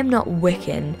stop. I am not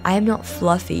Wiccan. I am not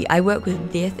fluffy. I work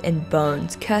with death and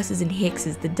bones, curses and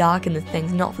hexes, the dark and the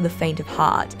things not for the faint of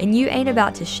heart. And you ain't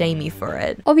about to shame me for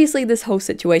it." Obviously, this whole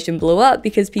situation blew up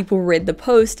because people read the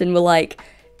post and were like,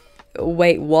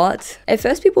 wait, what? At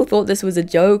first people thought this was a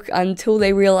joke until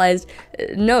they realized,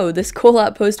 no, this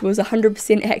call-out post was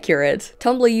 100% accurate.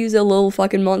 Tumblr user Lil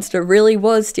Fucking Monster really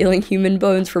was stealing human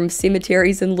bones from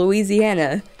cemeteries in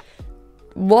Louisiana.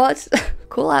 What?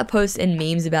 Call-out posts and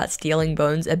memes about stealing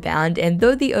bones abound, and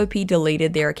though the OP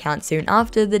deleted their account soon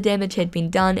after, the damage had been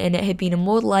done and it had been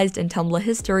immortalized in Tumblr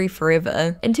history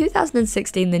forever. In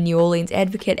 2016, the New Orleans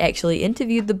Advocate actually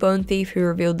interviewed the bone thief, who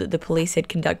revealed that the police had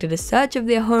conducted a search of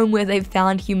their home where they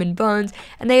found human bones,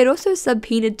 and they had also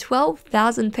subpoenaed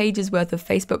 12,000 pages worth of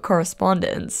Facebook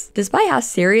correspondence. Despite how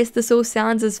serious this all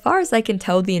sounds, as far as I can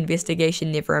tell, the investigation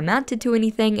never amounted to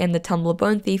anything, and the Tumblr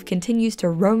bone thief continues to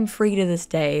roam free to this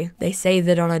day. They say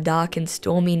that on a dark and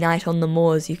stormy night on the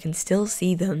moors you can still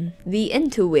see them. The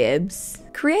interwebs.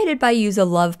 Created by user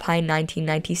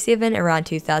LovePine1997 around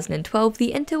 2012,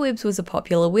 the interwebs was a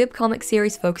popular webcomic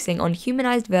series focusing on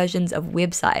humanized versions of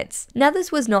websites. Now,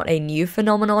 this was not a new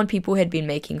phenomenon. People had been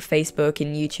making Facebook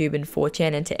and YouTube and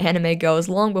 4chan into anime girls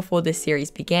long before this series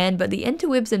began, but the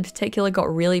interwebs in particular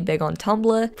got really big on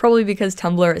Tumblr, probably because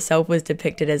Tumblr itself was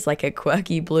depicted as like a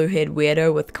quirky blue-haired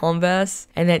weirdo with Converse,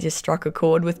 and that just struck a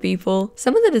chord with people.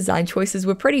 Some of the design choices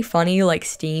were pretty funny, like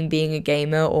Steam being a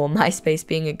gamer or MySpace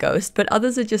being a ghost, but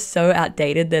others are just so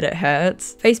outdated that it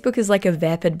hurts. Facebook is like a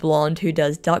vapid blonde who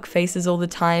does duck faces all the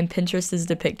time. Pinterest is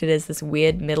depicted as this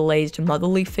weird middle-aged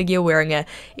motherly figure wearing a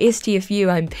STFU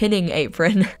I'm pinning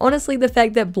apron. Honestly, the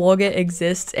fact that Blogger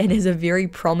exists and is a very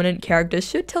prominent character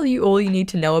should tell you all you need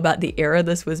to know about the era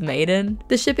this was made in.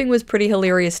 The shipping was pretty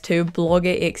hilarious too.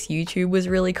 Blogger x YouTube was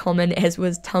really common, as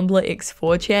was Tumblr x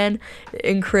 4chan.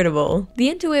 Incredible.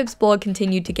 The interwebs blog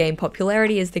continued to gain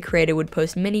popularity as the creator would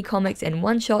post mini comics and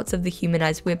one-shots of the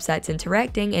humanized websites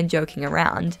interacting and joking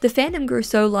around. The fandom grew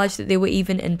so large that there were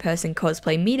even in-person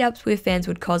cosplay meetups where fans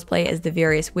would cosplay as the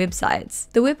various websites.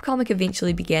 The webcomic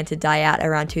eventually began to die out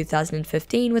around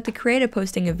 2015, with the creator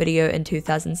posting a video in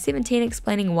 2017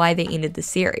 explaining why they ended the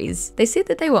series. They said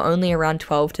that they were only around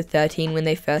 12 to 13 when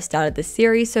they first started the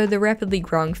series, so the rapidly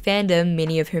growing fandom,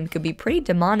 many of whom could be pretty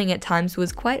demanding at times,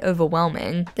 was quite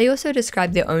overwhelming. They also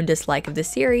described their own dislike of the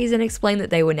series and explained that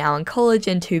they were now in college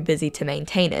and too busy to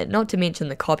maintain it, not to mention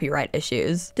the copyright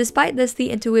issues. Despite this, the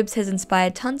interwebs has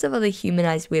inspired tons of other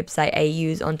humanized website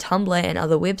AUs on Tumblr and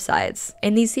other websites,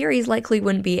 and these series likely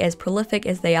wouldn't be as prolific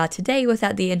as they are today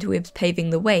without the interwebs paving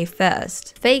the way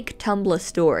first. Fake Tumblr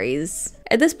stories.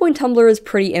 At this point, Tumblr is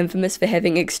pretty infamous for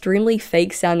having extremely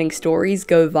fake-sounding stories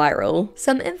go viral.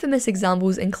 Some infamous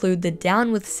examples include the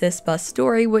Down with Sis bus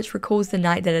story, which recalls the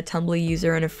night that a Tumblr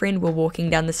user and a friend were walking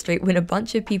down the street when a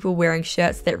bunch of people wearing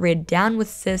shirts that read Down with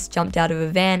Sis jumped out of a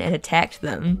van and attacked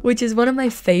them, which is one of my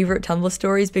favorite Tumblr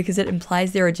stories because it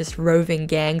implies there are just roving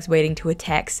gangs waiting to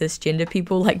attack cisgender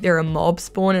people like they're a mob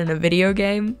spawn in a video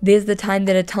game. There's the time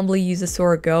that a Tumblr user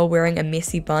saw a girl wearing a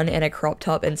messy bun and a crop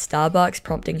top in Starbucks,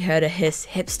 prompting her to hiss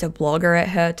hipster blogger at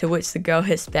her, to which the girl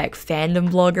hissed back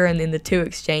fandom blogger, and then the two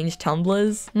exchanged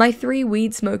Tumblrs. My 3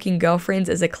 weed smoking girlfriends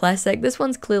is a classic. This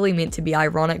one's clearly meant to be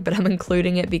ironic, but I'm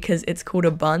including it because it's called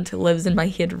a bunt, lives in my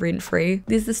head rent free.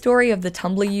 There's the story of the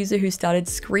Tumblr user who started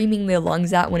screaming their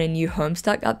lungs out when a new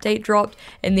Homestuck update dropped,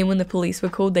 and then when the police were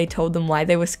called they told them why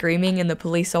they were screaming, and the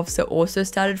police officer also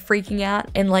started freaking out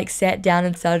and like sat down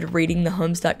and started reading the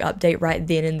Homestuck update right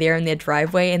then and there in their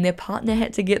driveway, and their partner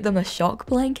had to get them a shock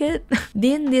blanket.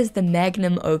 Then there's the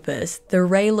magnum opus, the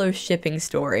Raylo shipping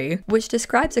story, which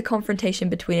describes a confrontation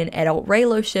between an adult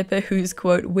Raylo shipper who's,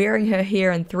 quote, wearing her hair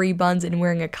in 3 buns and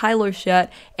wearing a Kylo shirt,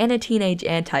 and a teenage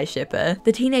anti-shipper.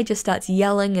 The teenager starts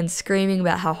yelling and screaming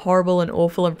about how horrible and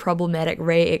awful and problematic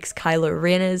Ray x Kylo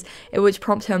Ren is, at which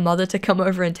prompts her mother to come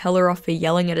over and tell her off for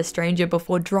yelling at a stranger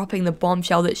before dropping the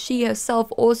bombshell that she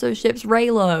herself also ships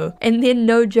Raylo. And then,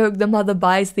 no joke, the mother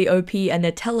buys the OP a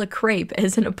Nutella crepe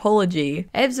as an apology.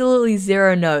 Absolutely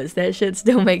zero notes, that shit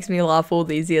still makes me laugh all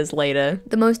these years later.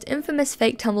 The most infamous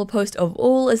fake Tumblr post of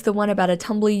all is the one about a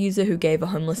Tumblr user who gave a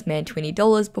homeless man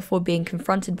 $20 before being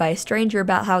confronted by a stranger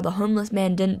about how the homeless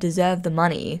man didn't deserve the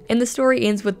money. And the story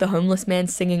ends with the homeless man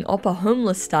singing Oppa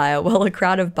Homeless style while a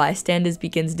crowd of bystanders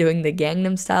begins doing the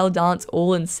Gangnam Style dance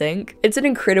all in sync. It's an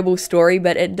incredible story,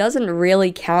 but it doesn't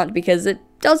really count because it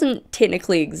doesn't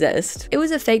technically exist. It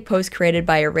was a fake post created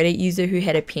by a Reddit user who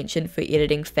had a penchant for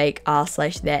editing fake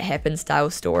r/that happened style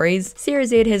stories. Sarah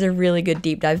Z has a really good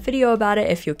deep dive video about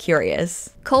it if you're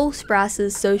curious. Cole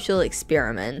Sprouse' social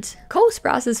experiment. Cole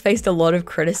Sprouse has faced a lot of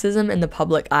criticism in the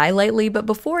public eye lately, but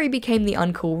before he became the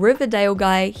uncool Riverdale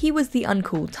guy, he was the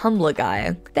uncool Tumblr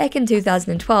guy. Back in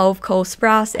 2012, Cole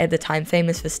Sprouse, at the time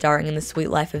famous for starring in The Sweet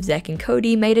Life of Zack and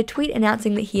Cody, made a tweet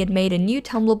announcing that he had made a new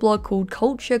Tumblr blog called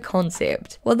Culture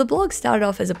Concept. While the blog started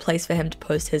off as a place for him to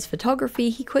post his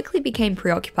photography, he quickly became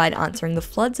preoccupied answering the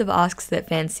floods of asks that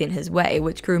fans sent his way,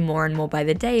 which grew more and more by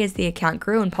the day as the account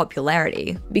grew in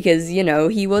popularity. Because, you know,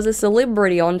 he was a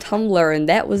celebrity on Tumblr and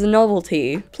that was a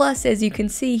novelty. Plus, as you can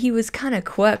see, he was kinda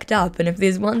quirked up, and if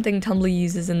there's one thing Tumblr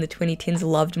users in the 2010s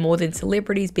loved more than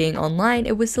celebrities being online,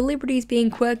 it was celebrities being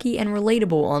quirky and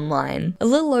relatable online. A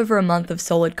little over a month of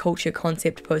solid Culture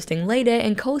Concept posting later,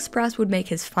 and Cole Sprouse would make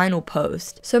his final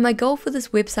post. So my goal for the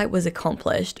this website was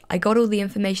accomplished. I got all the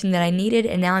information that I needed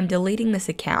and now I'm deleting this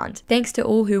account. Thanks to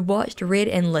all who watched, read,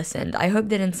 and listened. I hope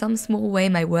that in some small way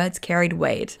my words carried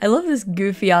weight. I love this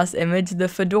goofy ass image. The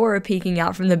fedora peeking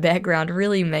out from the background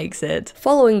really makes it.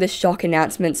 Following the shock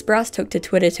announcement, Sprouse took to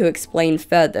Twitter to explain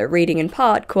further, reading in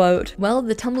part, quote, "Well,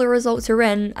 the Tumblr results are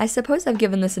in. I suppose I've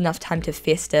given this enough time to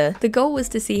fester. The goal was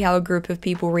to see how a group of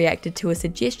people reacted to a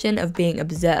suggestion of being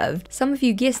observed. Some of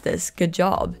you guessed this, good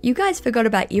job. You guys forgot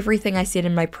about everything I said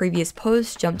in my previous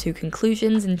post, jumped to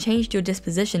conclusions, and changed your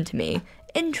disposition to me.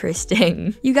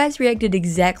 Interesting. You guys reacted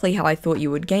exactly how I thought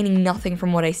you would, gaining nothing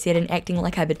from what I said and acting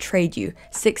like I betrayed you.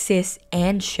 Success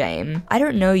and shame. I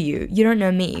don't know you. You don't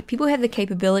know me. People have the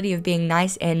capability of being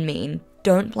nice and mean.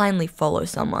 Don't blindly follow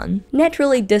someone."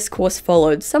 Naturally, discourse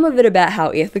followed, some of it about how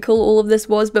ethical all of this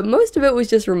was, but most of it was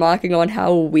just remarking on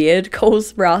how weird Cole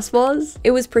Sprouse was.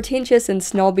 It was pretentious and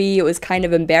snobby, it was kind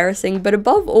of embarrassing, but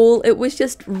above all, it was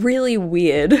just really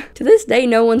weird. To this day,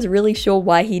 no one's really sure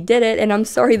why he did it, and I'm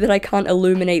sorry that I can't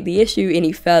illuminate the issue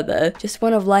any further. Just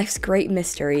one of life's great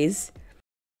mysteries.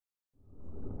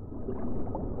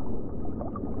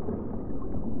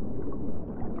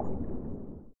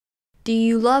 Do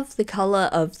you love the color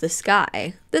of the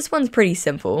sky? This one's pretty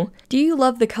simple. Do you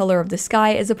love the color of the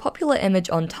sky is a popular image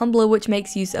on Tumblr which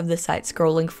makes use of the site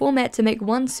scrolling format to make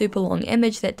one super long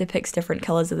image that depicts different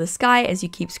colors of the sky as you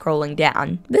keep scrolling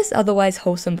down. This otherwise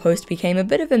wholesome post became a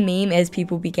bit of a meme as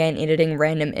people began editing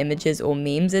random images or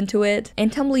memes into it,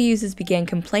 and Tumblr users began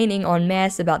complaining en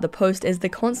masse about the post as the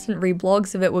constant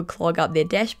reblogs of it would clog up their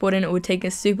dashboard and it would take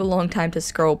a super long time to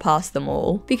scroll past them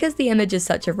all. Because the image is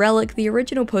such a relic, the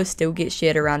original post still gets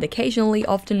shared around occasionally,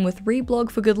 often with reblog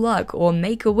for good luck or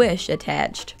make-a-wish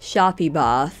attached. Sharpie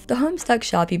Bath. The Homestuck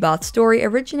Sharpie Bath story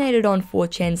originated on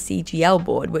 4chan's CGL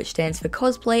board, which stands for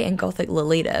Cosplay and Gothic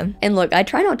Lolita. And look, I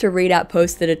try not to read out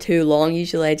posts that are too long,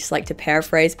 usually I just like to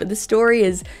paraphrase, but the story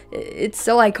it's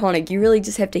so iconic, you really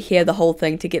just have to hear the whole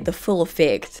thing to get the full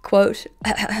effect. Quote,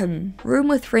 "Room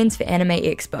with friends for Anime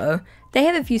Expo. They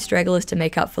have a few stragglers to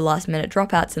make up for last minute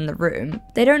dropouts in the room.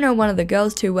 They don't know one of the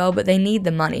girls too well, but they need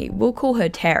the money. We'll call her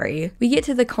Terry. We get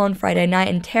to the con Friday night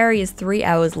and Terry is 3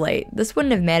 hours late. This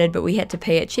wouldn't have mattered, but we had to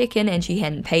pay at check-in and she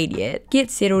hadn't paid yet.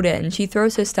 Get settled in. She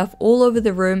throws her stuff all over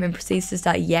the room and proceeds to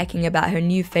start yakking about her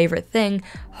new favorite thing,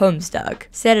 Homestuck.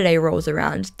 Saturday rolls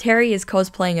around. Terry is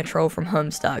cosplaying a troll from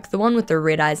Homestuck, the one with the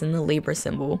red eyes and the Libra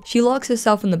symbol. She locks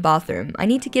herself in the bathroom. I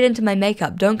need to get into my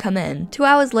makeup, don't come in. 2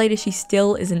 hours later she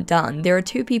still isn't done. There are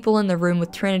 2 people in the room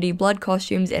with Trinity blood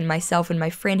costumes and myself and my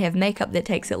friend have makeup that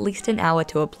takes at least an hour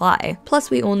to apply.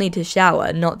 Plus we all need to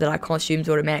shower, not that our costumes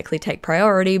automatically take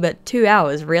priority, but 2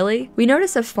 hours, really? We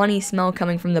notice a funny smell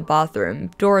coming from the bathroom.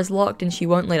 Door is locked and she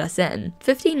won't let us in.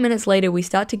 15 minutes later we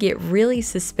start to get really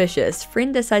suspicious.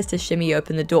 Friend decides to shimmy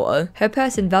open the door. Her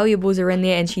purse and valuables are in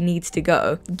there and she needs to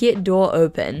go. Get door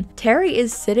open. Terry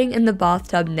is sitting in the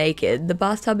bathtub naked. The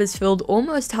bathtub is filled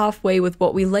almost halfway with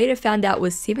what we later found out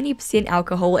was 70%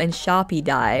 alcohol and Sharpie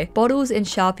dye. Bottles and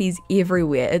Sharpies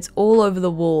everywhere. It's all over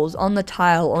the walls, on the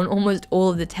tile, on almost all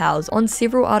of the towels, on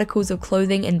several articles of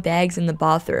clothing and bags in the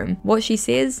bathroom. What she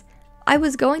says? I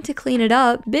was going to clean it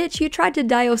up. Bitch, you tried to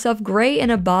dye yourself grey in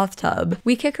a bathtub.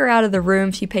 We kick her out of the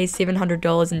room. She pays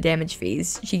 $700 in damage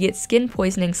fees. She gets skin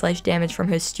poisoning / damage from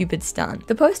her stupid stunt.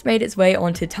 The post made its way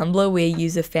onto Tumblr where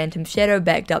user Phantom Shadow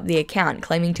backed up the account,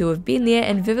 claiming to have been there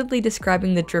and vividly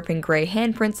describing the dripping grey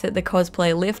handprints that the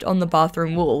cosplayer left on the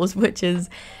bathroom walls, which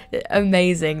is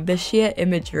amazing. The sheer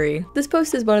imagery. This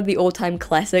post is one of the all-time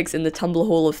classics in the Tumblr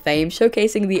Hall of Fame,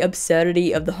 showcasing the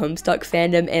absurdity of the Homestuck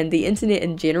fandom and the internet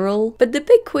in general. But the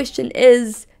big question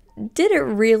is, did it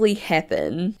really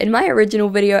happen? In my original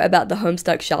video about the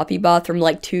Homestuck Sharpie Bath from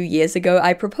like 2 years ago,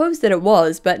 I proposed that it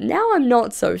was, but now I'm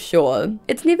not so sure.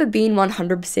 It's never been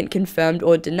 100% confirmed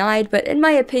or denied, but in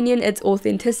my opinion, its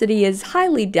authenticity is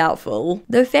highly doubtful.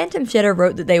 Though Phantom Shadow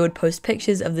wrote that they would post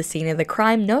pictures of the scene of the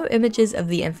crime, no images of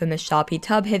the infamous Sharpie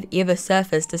tub have ever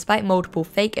surfaced despite multiple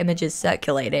fake images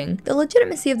circulating. The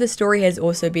legitimacy of the story has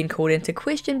also been called into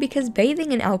question because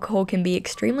bathing in alcohol can be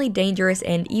extremely dangerous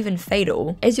and even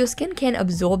fatal, as your skin can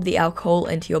absorb the alcohol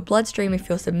into your bloodstream if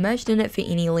you're submerged in it for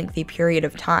any lengthy period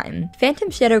of time. Phantom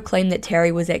Shadow claimed that Terry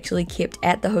was actually kept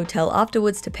at the hotel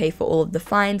afterwards to pay for all of the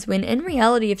fines, when in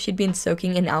reality if she'd been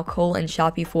soaking in alcohol and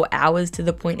Sharpie for hours to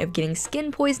the point of getting skin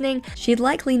poisoning, she'd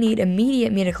likely need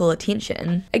immediate medical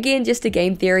attention. Again, just a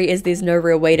game theory as there's no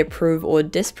real way to prove or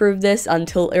disprove this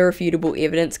until irrefutable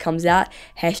evidence comes out.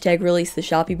 Hashtag release the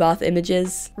Sharpie bath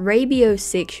images.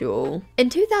 Rabiosexual. In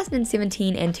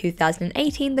 2017 and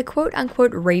 2018, 2015, the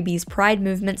quote-unquote rabies pride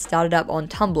movement started up on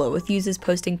Tumblr, with users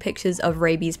posting pictures of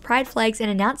rabies pride flags and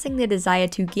announcing their desire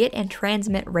to get and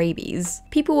transmit rabies.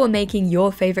 People were making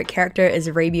your favorite character as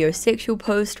a rabiosexual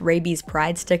post, rabies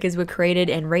pride stickers were created,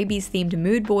 and rabies-themed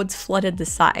mood boards flooded the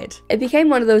site. It became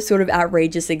one of those sort of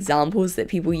outrageous examples that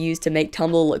people use to make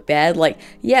Tumblr look bad, like,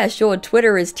 yeah, sure,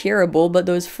 Twitter is terrible, but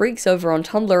those freaks over on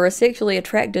Tumblr are sexually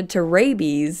attracted to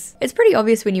rabies. It's pretty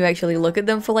obvious when you actually look at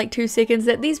them for like 2 seconds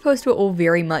that these posts were all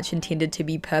very much intended to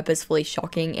be purposefully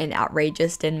shocking and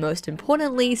outrageous, and most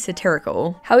importantly,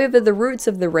 satirical. However, the roots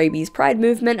of the rabies pride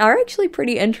movement are actually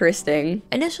pretty interesting.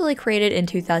 Initially created in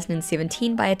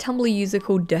 2017 by a Tumblr user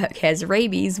called Dirk Has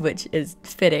Rabies, which is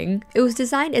fitting, it was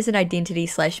designed as an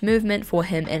identity/movement for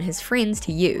him and his friends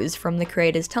to use. From the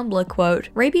creator's Tumblr quote,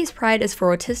 "Rabies pride is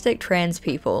for autistic trans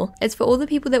people. It's for all the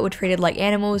people that were treated like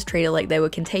animals, treated like they were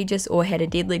contagious or had a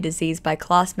deadly disease by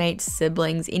classmates,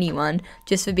 siblings, anyone,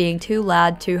 just for being too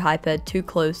loud, too hyper, too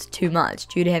close, too much,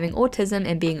 due to having autism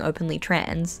and being openly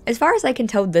trans." As far as I can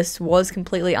tell, this was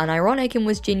completely unironic and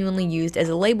was genuinely used as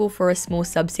a label for a small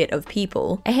subset of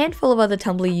people. A handful of other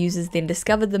Tumblr users then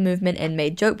discovered the movement and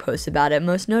made joke posts about it,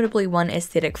 most notably one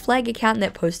aesthetic flag account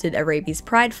that posted a rabies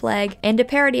pride flag, and a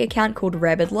parody account called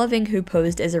Rabid Loving who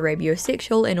posed as a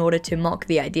rabiosexual in order to mock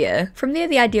the idea. From there,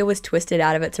 the idea was twisted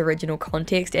out of its original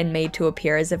context and made to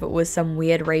appear as if it was some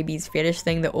weird rabies fetish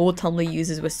thing that all Tumblr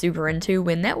users were super into,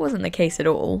 when that wasn't the case at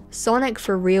all. Sonic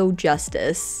for Real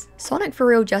Justice. Sonic for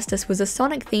Real Justice was a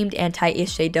Sonic-themed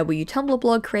anti-SJW Tumblr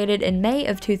blog created in May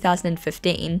of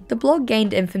 2015. The blog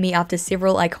gained infamy after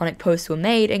several iconic posts were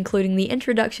made, including the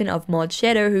introduction of Mod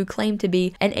Shadow, who claimed to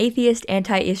be an atheist,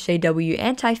 anti-SJW,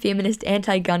 anti-feminist,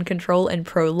 anti-gun control, and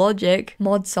pro-logic,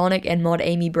 Mod Sonic and Mod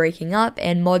Amy breaking up,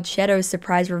 and Mod Shadow's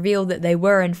surprise reveal that they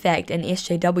were in fact an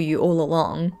SJW all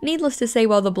along. Needless to say,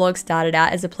 while the blog started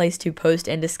out as a place to post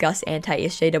and discuss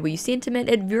anti-SJW sentiment,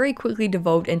 it very quickly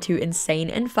devolved into insane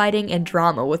infighting and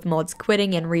drama, with mods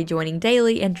quitting and rejoining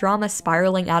daily, and drama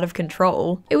spiraling out of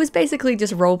control. It was basically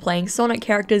just role-playing Sonic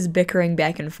characters bickering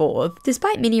back and forth.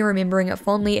 Despite many remembering it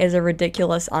fondly as a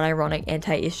ridiculous, unironic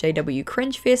anti-SJW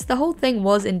cringe fest, the whole thing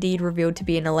was indeed revealed to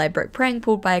be an elaborate prank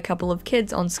pulled by a couple of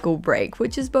kids on school break,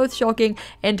 which is both shocking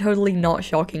and totally not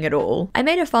shocking at all. I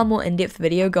made a far more in-depth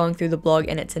video going through the blog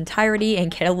in its entirety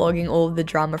and cataloging all of the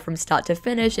drama from start to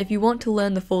finish if you want to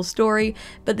learn the full story,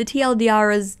 but the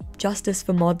TLDR is justice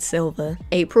for Mod Silver.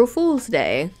 April Fool's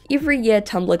Day. Every year,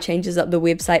 Tumblr changes up the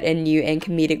website in new and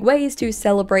comedic ways to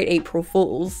celebrate April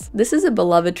Fools. This is a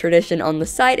beloved tradition on the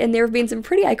site, and there have been some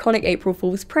pretty iconic April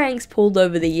Fool's pranks pulled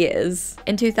over the years.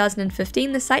 In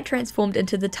 2015, the site transformed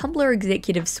into the Tumblr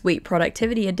Executive Suite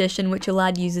Productivity Edition, which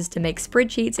allowed users to make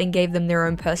spreadsheets and gave them their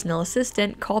own personal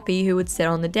assistant, Copy, who would sit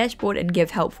on the dashboard and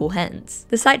give helpful hints.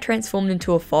 The site transformed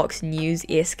into a Fox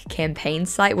News-esque campaign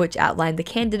site which outlined the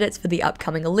candidates for the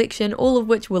upcoming election, all of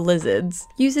which were lizards.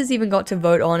 Users even got to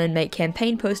vote on and make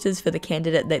campaign posters for the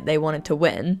candidate that they wanted to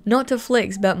win. Not to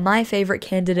flex, but my favorite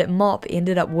candidate, Mop,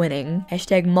 ended up winning.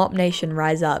 Hashtag Mop Nation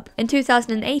rise up. In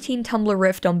 2018, Tumblr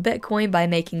riffed on Bitcoin by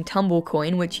making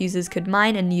Tumblecoin, which users could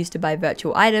mine and use to buy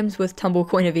virtual items, with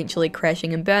Tumblecoin eventually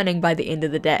crashing and burning by the end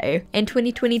of the day. In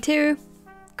 2022,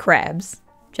 crabs.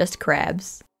 Just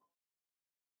crabs.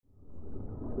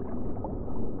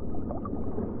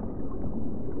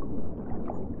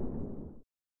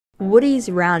 Woody's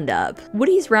Roundup.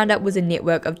 Woody's Roundup was a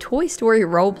network of Toy Story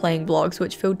role-playing blogs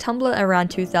which filled Tumblr around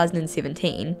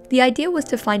 2017. The idea was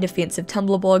to find offensive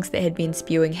Tumblr blogs that had been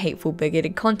spewing hateful,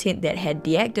 bigoted content that had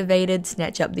deactivated,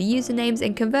 snatch up the usernames,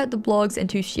 and convert the blogs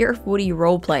into Sheriff Woody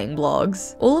role-playing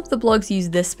blogs. All of the blogs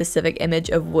used this specific image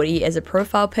of Woody as a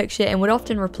profile picture and would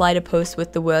often reply to posts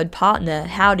with the word partner,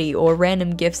 howdy, or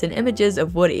random gifs and images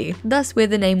of Woody. Thus where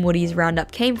the name Woody's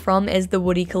Roundup came from, as the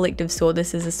Woody Collective saw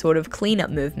this as a sort of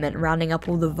cleanup movement, rounding up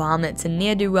all the varmints and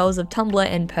ne'er-do-wells of Tumblr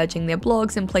and purging their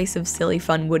blogs in place of silly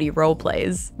fun Woody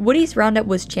roleplays. Woody's Roundup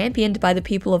was championed by the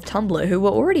people of Tumblr, who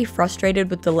were already frustrated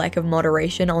with the lack of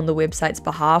moderation on the website's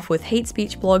behalf, with hate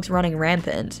speech blogs running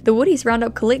rampant. The Woody's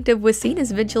Roundup Collective was seen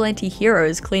as vigilante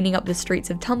heroes cleaning up the streets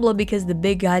of Tumblr because the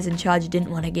big guys in charge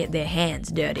didn't want to get their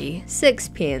hands dirty.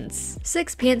 Sixpence.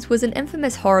 Sixpence was an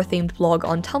infamous horror-themed blog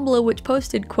on Tumblr which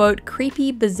posted, quote,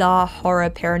 creepy, bizarre, horror,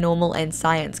 paranormal, and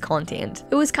science content.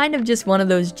 It was kind kind of just one of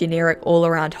those generic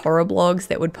all-around horror blogs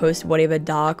that would post whatever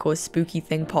dark or spooky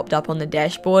thing popped up on the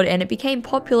dashboard, and it became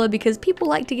popular because people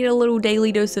like to get a little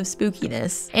daily dose of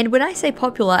spookiness. And when I say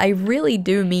popular, I really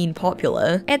do mean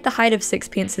popular. At the height of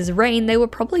Sixpence's reign, they were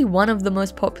probably one of the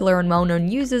most popular and well-known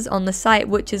users on the site,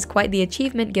 which is quite the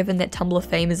achievement given that Tumblr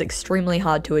fame is extremely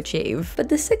hard to achieve. But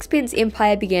the Sixpence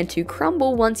empire began to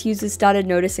crumble once users started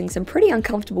noticing some pretty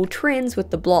uncomfortable trends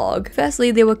with the blog. Firstly,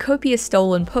 there were copious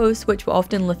stolen posts, which were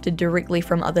often lifted directly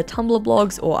from other Tumblr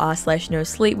blogs or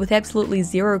r/nosleep with absolutely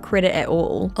zero credit at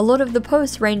all. A lot of the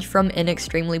posts ranged from in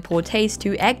extremely poor taste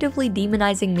to actively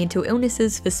demonizing mental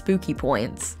illnesses for spooky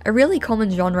points. A really common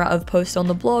genre of post on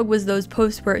the blog was those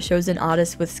posts where it shows an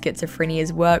artist with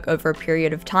schizophrenia's work over a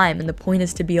period of time, and the point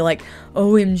is to be like,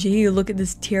 OMG, look at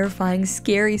this terrifying,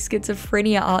 scary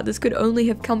schizophrenia art, this could only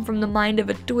have come from the mind of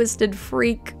a twisted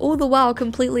freak, all the while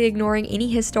completely ignoring any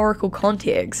historical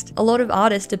context. A lot of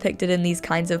artists depicted in these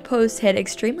kinds of posts had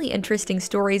extremely interesting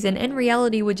stories, and in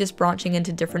reality were just branching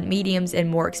into different mediums and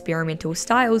more experimental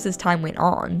styles as time went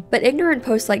on. But ignorant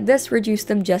posts like this reduced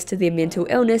them just to their mental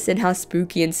illness and how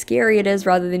spooky and scary it is,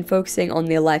 rather than focusing on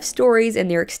their life stories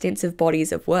and their extensive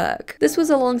bodies of work. This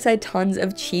was alongside tons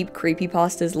of cheap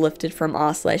creepypastas lifted from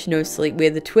r/nosleep,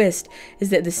 where the twist is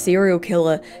that the serial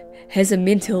killer has a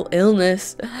mental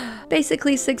illness.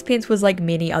 Basically, Sixpence was like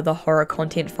many other horror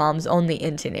content farms on the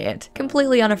internet,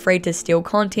 completely unafraid to steal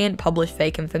content, publish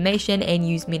fake information, and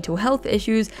use mental health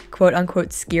issues,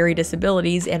 quote-unquote scary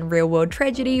disabilities, and real-world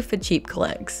tragedy for cheap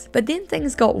clicks. But then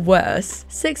things got worse.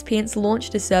 Sixpence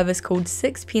launched a service called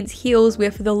Sixpence Heals, where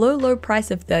for the low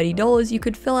price of $30, you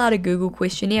could fill out a Google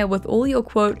questionnaire with all your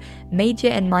quote major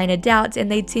and minor doubts, and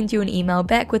they'd send you an email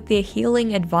back with their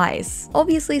healing advice.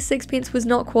 Obviously, Sixpence was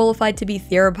not qualified to be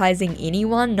therapizing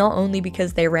anyone, not only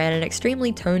because they ran an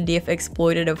extremely tone-deaf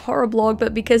exploitative horror blog,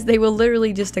 but because they were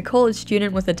literally just a college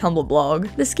student with a Tumblr blog.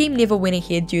 The scheme never went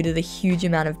ahead due to the huge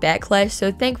amount of backlash,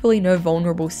 so thankfully no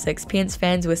vulnerable Sixpence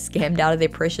fans were scammed out of their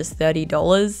precious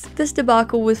 $30. This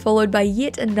debacle was followed by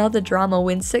yet another drama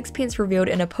when Sixpence revealed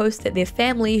in a post that their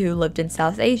family, who lived in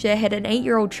South Asia, had an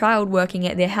 8-year-old child working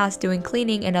at their house doing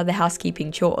cleaning and other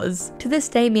housekeeping chores. To this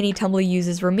day, many Tumblr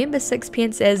users remember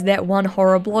Sixpence as that one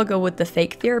horror blogger with the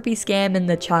fake therapy scam and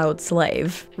the child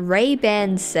slave.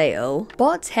 Ray-Ban sale.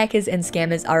 Bots, hackers, and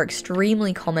scammers are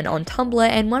extremely common on Tumblr,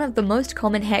 and one of the most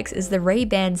common hacks is the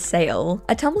Ray-Ban sale.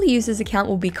 A Tumblr user's account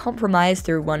will be compromised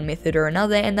through one method or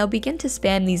another, and they'll begin to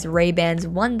spam these Ray-Ban's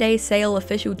one-day sale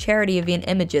official charity event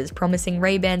images, promising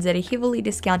Ray-Bans at a heavily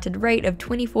discounted rate of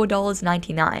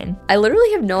 $24.99. I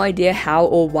literally have no idea how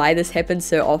or why this happens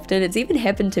so often. It's even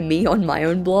happened to me on my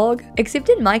own blog. Except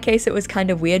in my case it was kind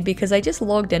of weird because I just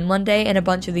logged in one day and a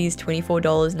bunch of these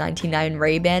 $24.99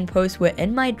 Ray-Ban posts were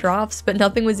in my drafts, but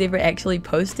nothing was ever actually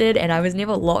posted, and I was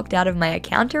never locked out of my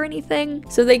account or anything.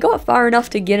 So they got far enough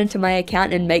to get into my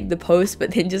account and make the post, but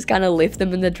then just kind of left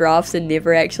them in the drafts and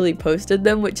never actually posted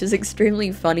them, which is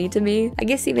extremely funny to me. I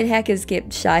guess even hackers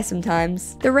get shy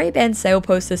sometimes. The Ray-Ban sale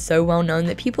posts are so well known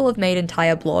that people have made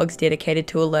entire blogs dedicated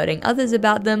to alerting others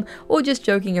about them, or just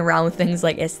joking around with things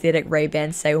like aesthetic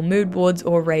Ray-Ban sale mood boards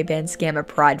or Ray-Ban scammer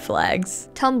pride flags.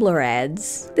 Tumblr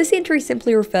ads. This entry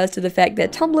simply refers to the fact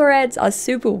that Tumblr ads are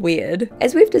super weird.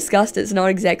 As we've discussed, it's not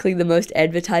exactly the most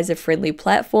advertiser-friendly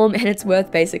platform, and it's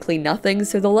worth basically nothing,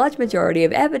 so the large majority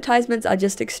of advertisements are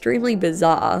just extremely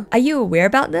bizarre. Are you aware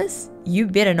about this? You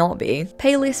better not be.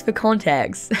 Pay less for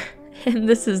contacts. And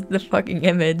this is the fucking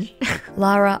image.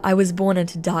 Lara, I was born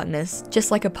into darkness,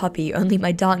 just like a puppy, only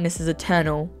my darkness is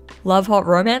eternal. Love hot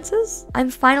romances?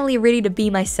 I'm finally ready to be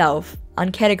myself.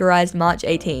 Uncategorized March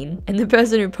 18. And the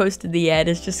person who posted the ad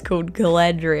is just called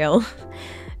Galadriel.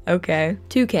 Okay.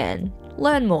 Toucan.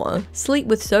 Learn more. Sleep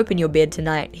with soap in your bed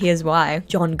tonight. Here's why.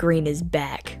 John Green is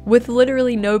back. With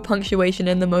literally no punctuation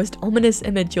in the most ominous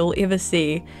image you'll ever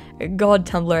see. God,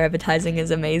 Tumblr advertising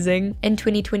is amazing. In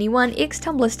 2021,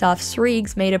 ex-Tumblr staff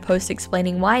Sreegs made a post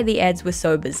explaining why the ads were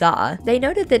so bizarre. They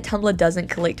noted that Tumblr doesn't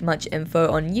collect much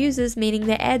info on users, meaning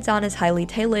their ads aren't as highly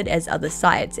tailored as other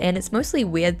sites, and it's mostly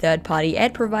weird third-party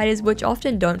ad providers which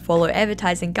often don't follow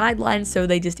advertising guidelines, so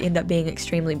they just end up being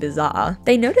extremely bizarre.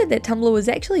 They noted that Tumblr was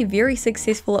actually very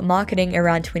successful at marketing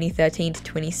around 2013 to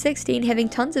 2016, having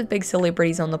tons of big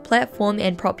celebrities on the platform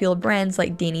and popular brands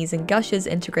like Denny's and Gushers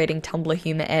integrating Tumblr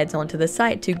humor ads onto the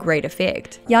site to great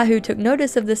effect. Yahoo took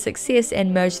notice of the success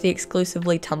and merged the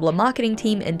exclusively Tumblr marketing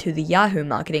team into the Yahoo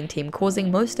marketing team,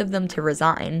 causing most of them to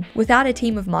resign. Without a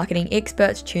team of marketing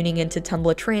experts tuning into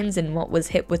Tumblr trends and what was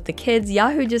hip with the kids,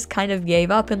 Yahoo just kind of gave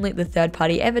up and let the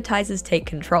third-party advertisers take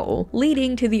control,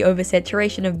 leading to the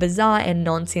oversaturation of bizarre and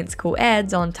nonsensical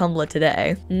ads on Tumblr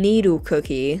today. Needle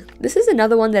cookie. This is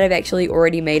another one that I've actually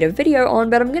already made a video on,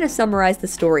 but I'm gonna summarize the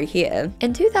story here.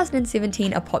 In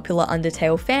 2017, a popular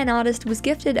Undertale fan artist was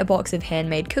gifted a box of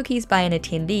handmade cookies by an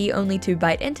attendee, only to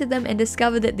bite into them and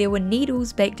discover that there were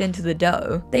needles baked into the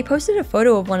dough. They posted a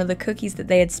photo of one of the cookies that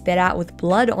they had spat out with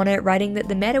blood on it, writing that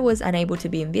the matter was unable to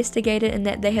be investigated and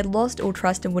that they had lost all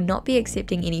trust and would not be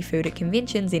accepting any food at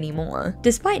conventions anymore.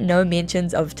 Despite no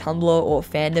mentions of Tumblr or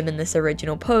fandom in this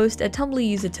original post, a Tumblr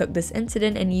user took this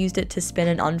incident and used it to spin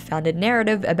an unfounded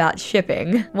narrative about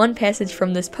shipping. One passage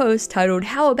from this post, titled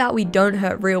 "How about we don't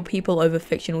hurt real people over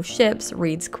fictional ships,"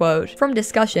 reads, quote, "From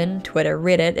discussion, Twitter,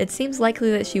 Reddit, it seems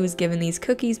likely that she was given these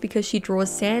cookies because she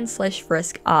draws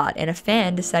sand/frisk art, and a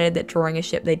fan decided that drawing a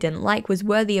ship they didn't like was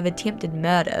worthy of attempted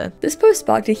murder." This post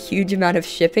sparked a huge amount of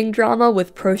shipping drama,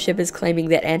 with pro-shippers claiming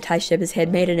that anti-shippers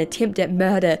had made an attempt at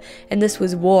murder, and this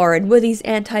was war, and were these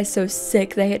antis so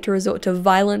sick they had to resort to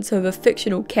violence over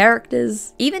fictional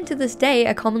characters? Even to this day,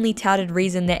 a commonly touted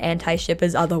reason that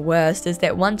anti-shippers are the worst is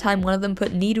that one time one of them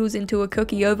put needles into a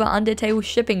cookie over Undertale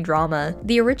shipping drama.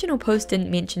 The original post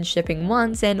didn't mention shipping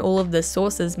once, and all of the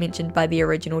sources mentioned by the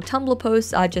original Tumblr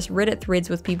posts are just Reddit threads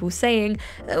with people saying,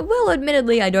 well,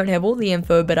 admittedly I don't have all the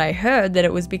info, but I heard that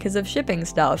it was because of shipping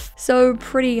stuff. So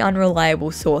pretty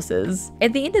unreliable sources.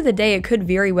 At the end of the day, it could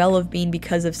very well have been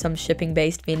because of some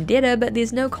shipping-based vendetta, but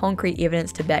there's no concrete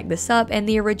evidence to back this up, and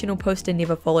the original poster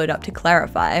never followed up to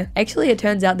clarify. Actually, it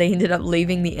turns out they ended up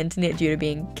leaving the internet due to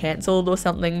being cancelled or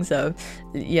something, so,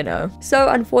 you know. So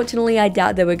unfortunately, I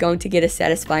doubt that we're going to get a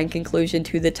satisfying conclusion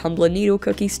to the Tumblr needle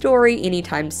cookie story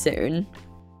anytime soon.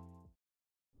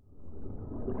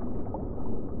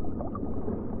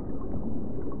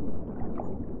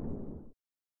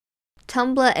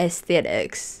 Tumblr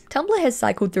aesthetics. Tumblr has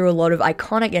cycled through a lot of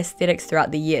iconic aesthetics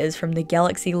throughout the years, from the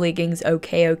Galaxy leggings,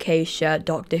 OK shirt,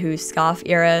 Doctor Who scarf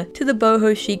era, to the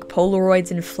boho chic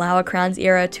Polaroids and flower crowns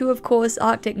era, to of course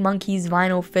Arctic Monkeys,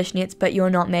 vinyl fishnets, but you're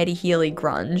not Maddie Healy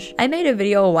grunge. I made a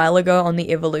video a while ago on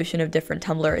the evolution of different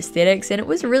Tumblr aesthetics, and it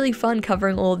was really fun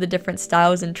covering all of the different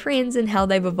styles and trends and how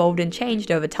they've evolved and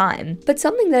changed over time. But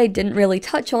something that I didn't really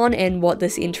touch on, and what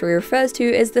this entry refers to,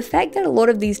 is the fact that a lot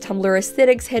of these Tumblr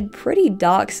aesthetics had pretty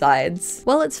dark sides.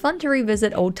 While it's fun to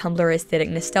revisit old Tumblr aesthetic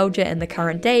nostalgia in the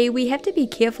current day, we have to be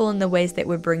careful in the ways that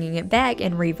we're bringing it back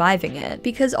and reviving it,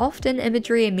 because often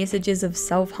imagery and messages of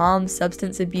self-harm,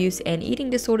 substance abuse, and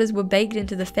eating disorders were baked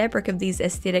into the fabric of these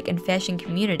aesthetic and fashion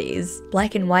communities.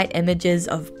 Black and white images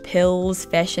of pills,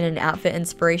 fashion, and outfit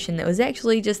inspiration that was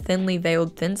actually just thinly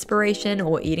veiled thinspiration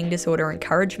or eating disorder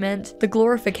encouragement, the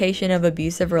glorification of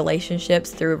abusive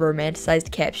relationships through romanticized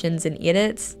captions and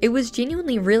edits. It was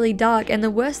genuinely really dark, and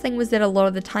the worst thing was that a lot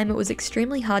of the time it was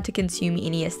extremely hard to consume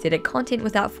any aesthetic content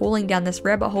without falling down this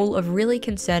rabbit hole of really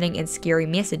concerning and scary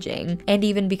messaging, and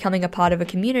even becoming a part of a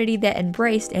community that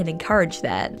embraced and encouraged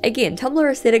that. Again,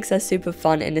 Tumblr aesthetics are super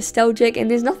fun and nostalgic,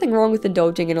 and there's nothing wrong with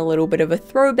indulging in a little bit of a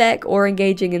throwback or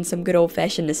engaging in some good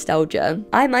old-fashioned nostalgia.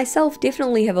 I myself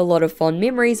definitely have a lot of fond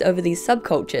memories over these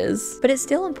subcultures, but it's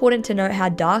still important to note how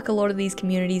dark a lot of these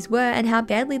communities were and how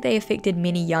badly they affected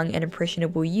many young and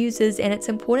impressionable users, and it's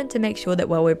important to make sure that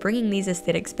while we're bringing these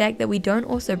aesthetics back, that we don't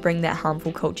also bring that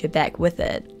harmful culture back with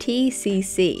it.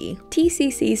 TCC.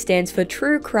 TCC stands for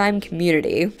True Crime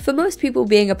Community. For most people,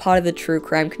 being a part of the true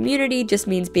crime community just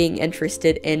means being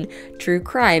interested in true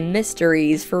crime,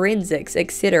 mysteries, forensics,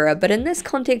 etc., but in this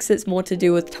context it's more to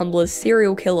do with Tumblr's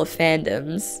serial killer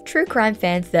fandoms. True crime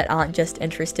fans that aren't just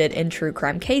interested in true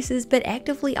crime cases, but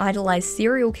actively idolize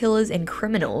serial killers and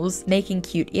criminals, making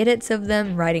cute edits of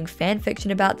them, writing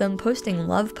fanfiction about them, posting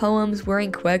love poems,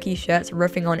 wearing quirky shirts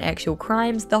riffing on actual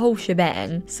crimes, the whole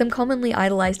shebang. Some commonly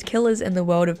idolized killers in the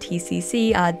world of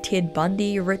TCC are Ted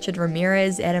Bundy, Richard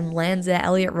Ramirez, Adam Lanza,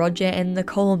 Elliot Rodger, and the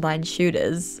Columbine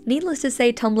shooters. Needless to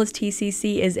say, Tumblr's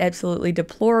TCC is absolutely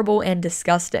deplorable and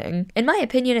disgusting. In my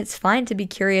opinion, it's fine to be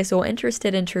curious or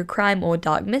interested in true crime or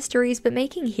dark mysteries, but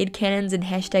making headcanons and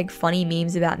hashtag funny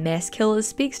memes about mass killers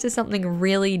speaks to something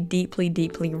really deeply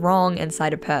wrong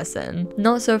inside a person.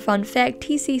 Not so fun fact,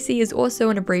 TCC is also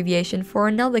an abbreviation for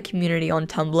another community on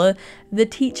Tumblr, the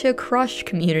teacher crush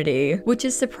community, which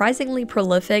is surprisingly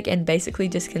prolific and basically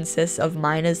just consists of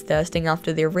minors thirsting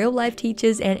after their real life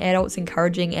teachers and adults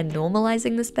encouraging and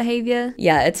normalizing this behavior.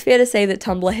 Yeah, it's fair to say that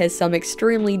Tumblr has some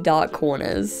extremely dark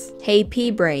corners. Hey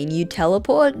P-Brain, you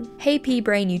teleport? Hey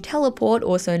P-Brain, you teleport,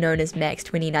 also known as Max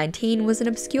 2019, was an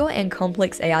obscure and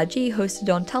complex ARG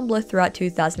hosted on Tumblr throughout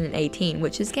 2018,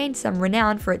 which has gained some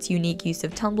renown for its unique use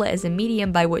of Tumblr as a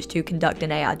medium by which to conduct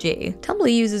an ARG.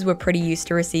 Tumblr users were pretty used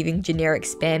to receiving generic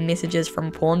spam messages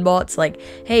from porn bots like,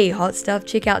 hey, hot stuff,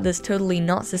 check out this totally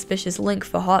not suspicious link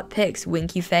for hot pics,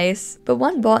 winky face. But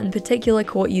one bot in particular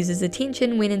caught users'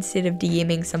 attention when instead of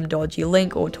DMing some dodgy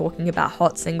link or talking about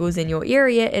hot singles in your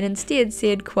area, it instead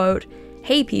said, quote,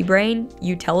 hey P-Brain,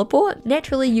 you teleport?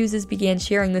 Naturally, users began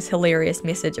sharing this hilarious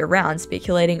message around,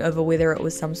 speculating over whether it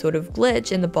was some sort of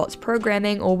glitch in the bot's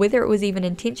programming or whether it was even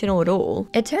intentional at all.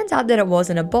 It turns out that it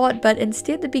wasn't a bot, but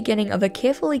instead the beginning of a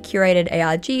carefully curated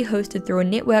ARG hosted through a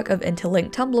network of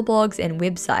interlinked Tumblr blogs and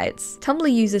websites.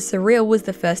 Tumblr user Surreal was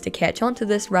the first to catch on to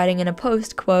this, writing in a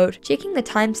post, quote, checking the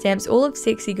timestamps, all of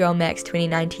Sexy Girl Max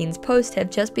 2019's posts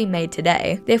have just been made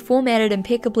today. They're formatted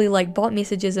impeccably like bot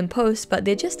messages and posts, but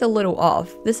they're just a little off.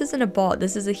 This isn't a bot,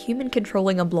 this is a human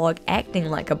controlling a blog acting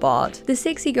like a bot. The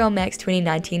Sexy Girl Max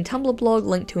 2019 Tumblr blog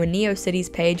linked to a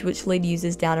NeoCities page which led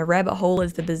users down a rabbit hole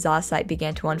as the bizarre site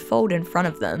began to unfold in front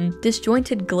of them.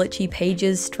 Disjointed glitchy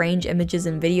pages, strange images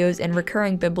and videos, and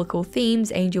recurring biblical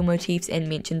themes, angel motifs, and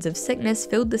mentions of sickness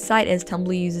filled the site as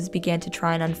Tumblr users began to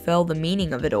try and unfurl the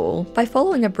meaning of it all. By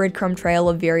following a breadcrumb trail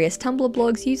of various Tumblr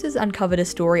blogs, users uncovered a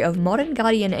story of modern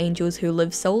guardian angels who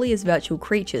live solely as virtual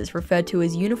creatures, referred to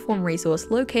as uniform resource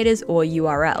locators or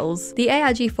URLs. The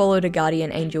ARG followed a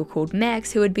guardian angel called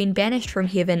Max who had been banished from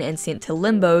heaven and sent to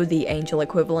limbo, the angel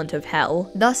equivalent of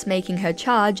hell, thus making her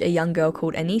charge, a young girl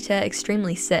called Anita,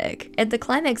 extremely sick. At the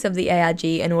climax of the ARG,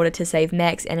 in order to save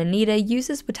Max and Anita,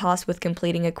 users were tasked with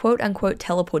completing a quote-unquote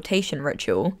teleportation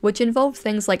ritual, which involved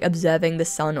things like observing the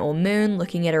sun or moon,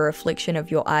 looking at a reflection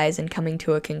of your eyes and coming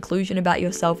to a conclusion about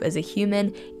yourself as a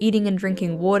human, eating and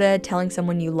drinking water, telling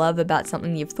someone you love about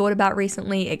something you've thought about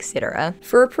recently, etc.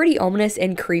 For a pretty ominous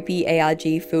and creepy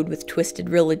ARG filled with twisted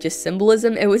religious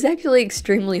symbolism, it was actually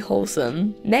extremely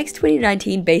wholesome. Max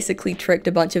 2019 basically tricked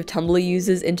a bunch of Tumblr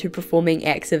users into performing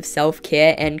acts of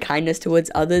self-care and kindness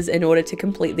towards others in order to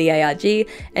complete the ARG,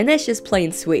 and that's just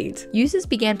plain sweet. Users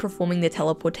began performing the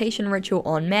teleportation ritual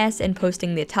en masse and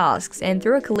posting their tasks, and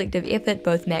through a collective effort,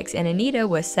 both Max and Anita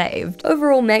were saved.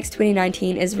 Overall, Max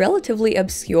 2019 is relatively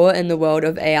obscure in the world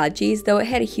of ARGs, though it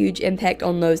had a huge impact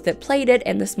on those that played it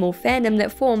and the small fandom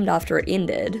that formed after it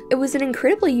ended. It was an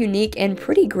incredibly unique and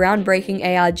pretty groundbreaking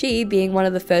ARG, being one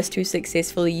of the first to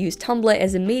successfully use Tumblr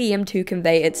as a medium to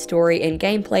convey its story and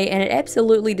gameplay, and it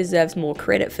absolutely deserves more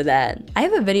credit for that. I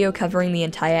have a video covering the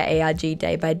entire ARG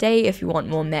day by day if you want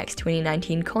more Max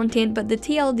 2019 content, but the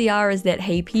TLDR is that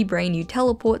Hey P-Brain You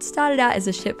Teleport started out as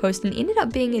a shitpost and ended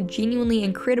up being a genuinely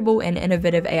incredible and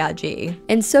innovative ARG.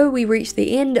 And so we reach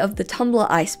the end of the Tumblr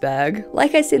iceberg.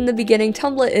 Like I said in the beginning,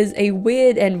 Tumblr is a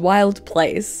weird and wild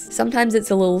place. Sometimes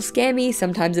it's a little scammy,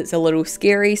 sometimes it's a little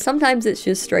scary, sometimes it's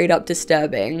just straight up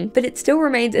disturbing, but it still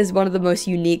remains as one of the most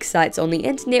unique sites on the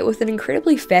internet with an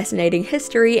incredibly fascinating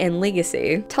history and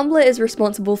legacy. Tumblr is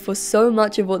responsible for so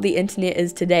much of what the internet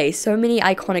is today. So many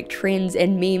iconic trends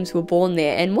and memes were born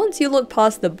there, and once you look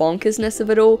past the bonkersness of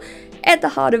it all, at the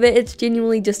heart of it, it's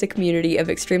genuinely just a community of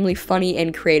extremely funny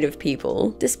and creative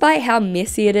people. Despite how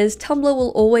messy it is, Tumblr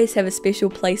will always have a special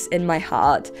place in my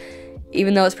heart,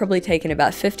 even though it's probably taken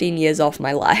about 15 years off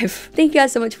my life. Thank you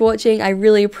guys so much for watching, I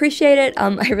really appreciate it.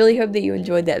 I really hope that you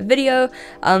enjoyed that video.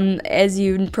 As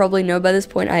you probably know by this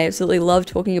point, I absolutely love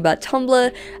talking about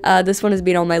Tumblr. This one has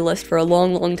been on my list for a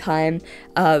long time,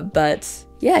 but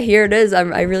yeah, here it is.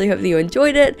 I really hope that you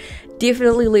enjoyed it.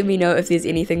 Definitely let me know if there's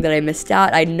anything that I missed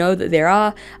out. I know that there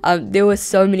are. There were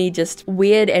so many just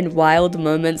weird and wild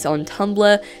moments on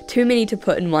Tumblr, too many to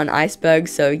put in one iceberg,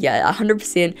 so yeah,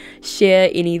 100% share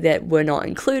any that were not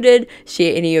included,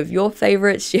 share any of your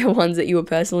favorites, share ones that you were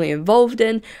personally involved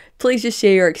in. Please just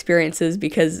share your experiences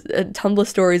because Tumblr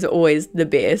stories are always the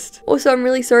best. Also, I'm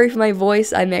really sorry for my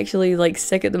voice. I'm actually like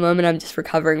sick at the moment. I'm just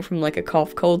recovering from like a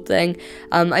cough cold thing.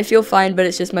 I feel fine, but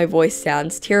it's just my voice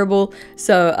sounds terrible.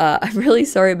 So I'm really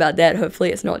sorry about that.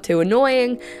 Hopefully it's not too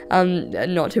annoying.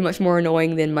 Not too much more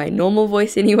annoying than my normal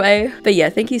voice anyway. But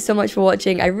yeah, thank you so much for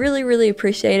watching. I really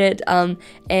appreciate it.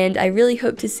 And I really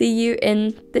hope to see you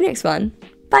in the next one.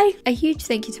 Bye! A huge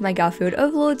thank you to my Garfield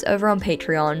overlords over on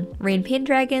Patreon: Ren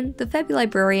Pendragon, The Fabu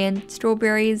Librarian,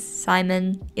 Strawberries,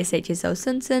 Simon, SHSL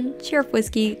Simpson, Sheriff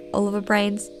Whiskey, Oliver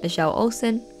Brains, Michelle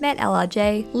Olsen, Matt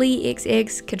LRJ, Lee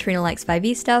XX, Katrina Likes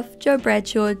 5e Stuff, Joe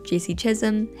Bradshaw, Jesse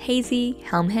Chisholm, Hazy,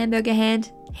 Helm Hamburger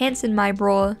Hand, Hanson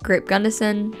Mybrow, Grip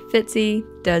Gunderson, Fitzy,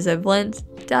 Durzo Blint,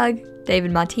 Doug,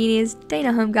 David Martinez,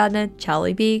 Dana Homegardener,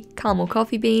 Charlie B, Caramel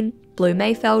Coffee Bean, Blue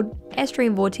Mayfeld,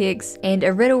 Astrian Vortex, and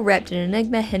a riddle wrapped in an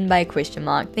enigma hidden by a question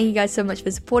mark. Thank you guys so much for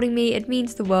supporting me. It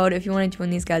means the world. If you want to join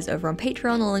these guys over on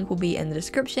Patreon, the link will be in the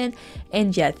description.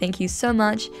 And yeah, thank you so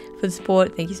much for the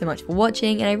support. Thank you so much for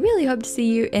watching, and I really hope to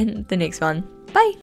see you in the next one. Bye!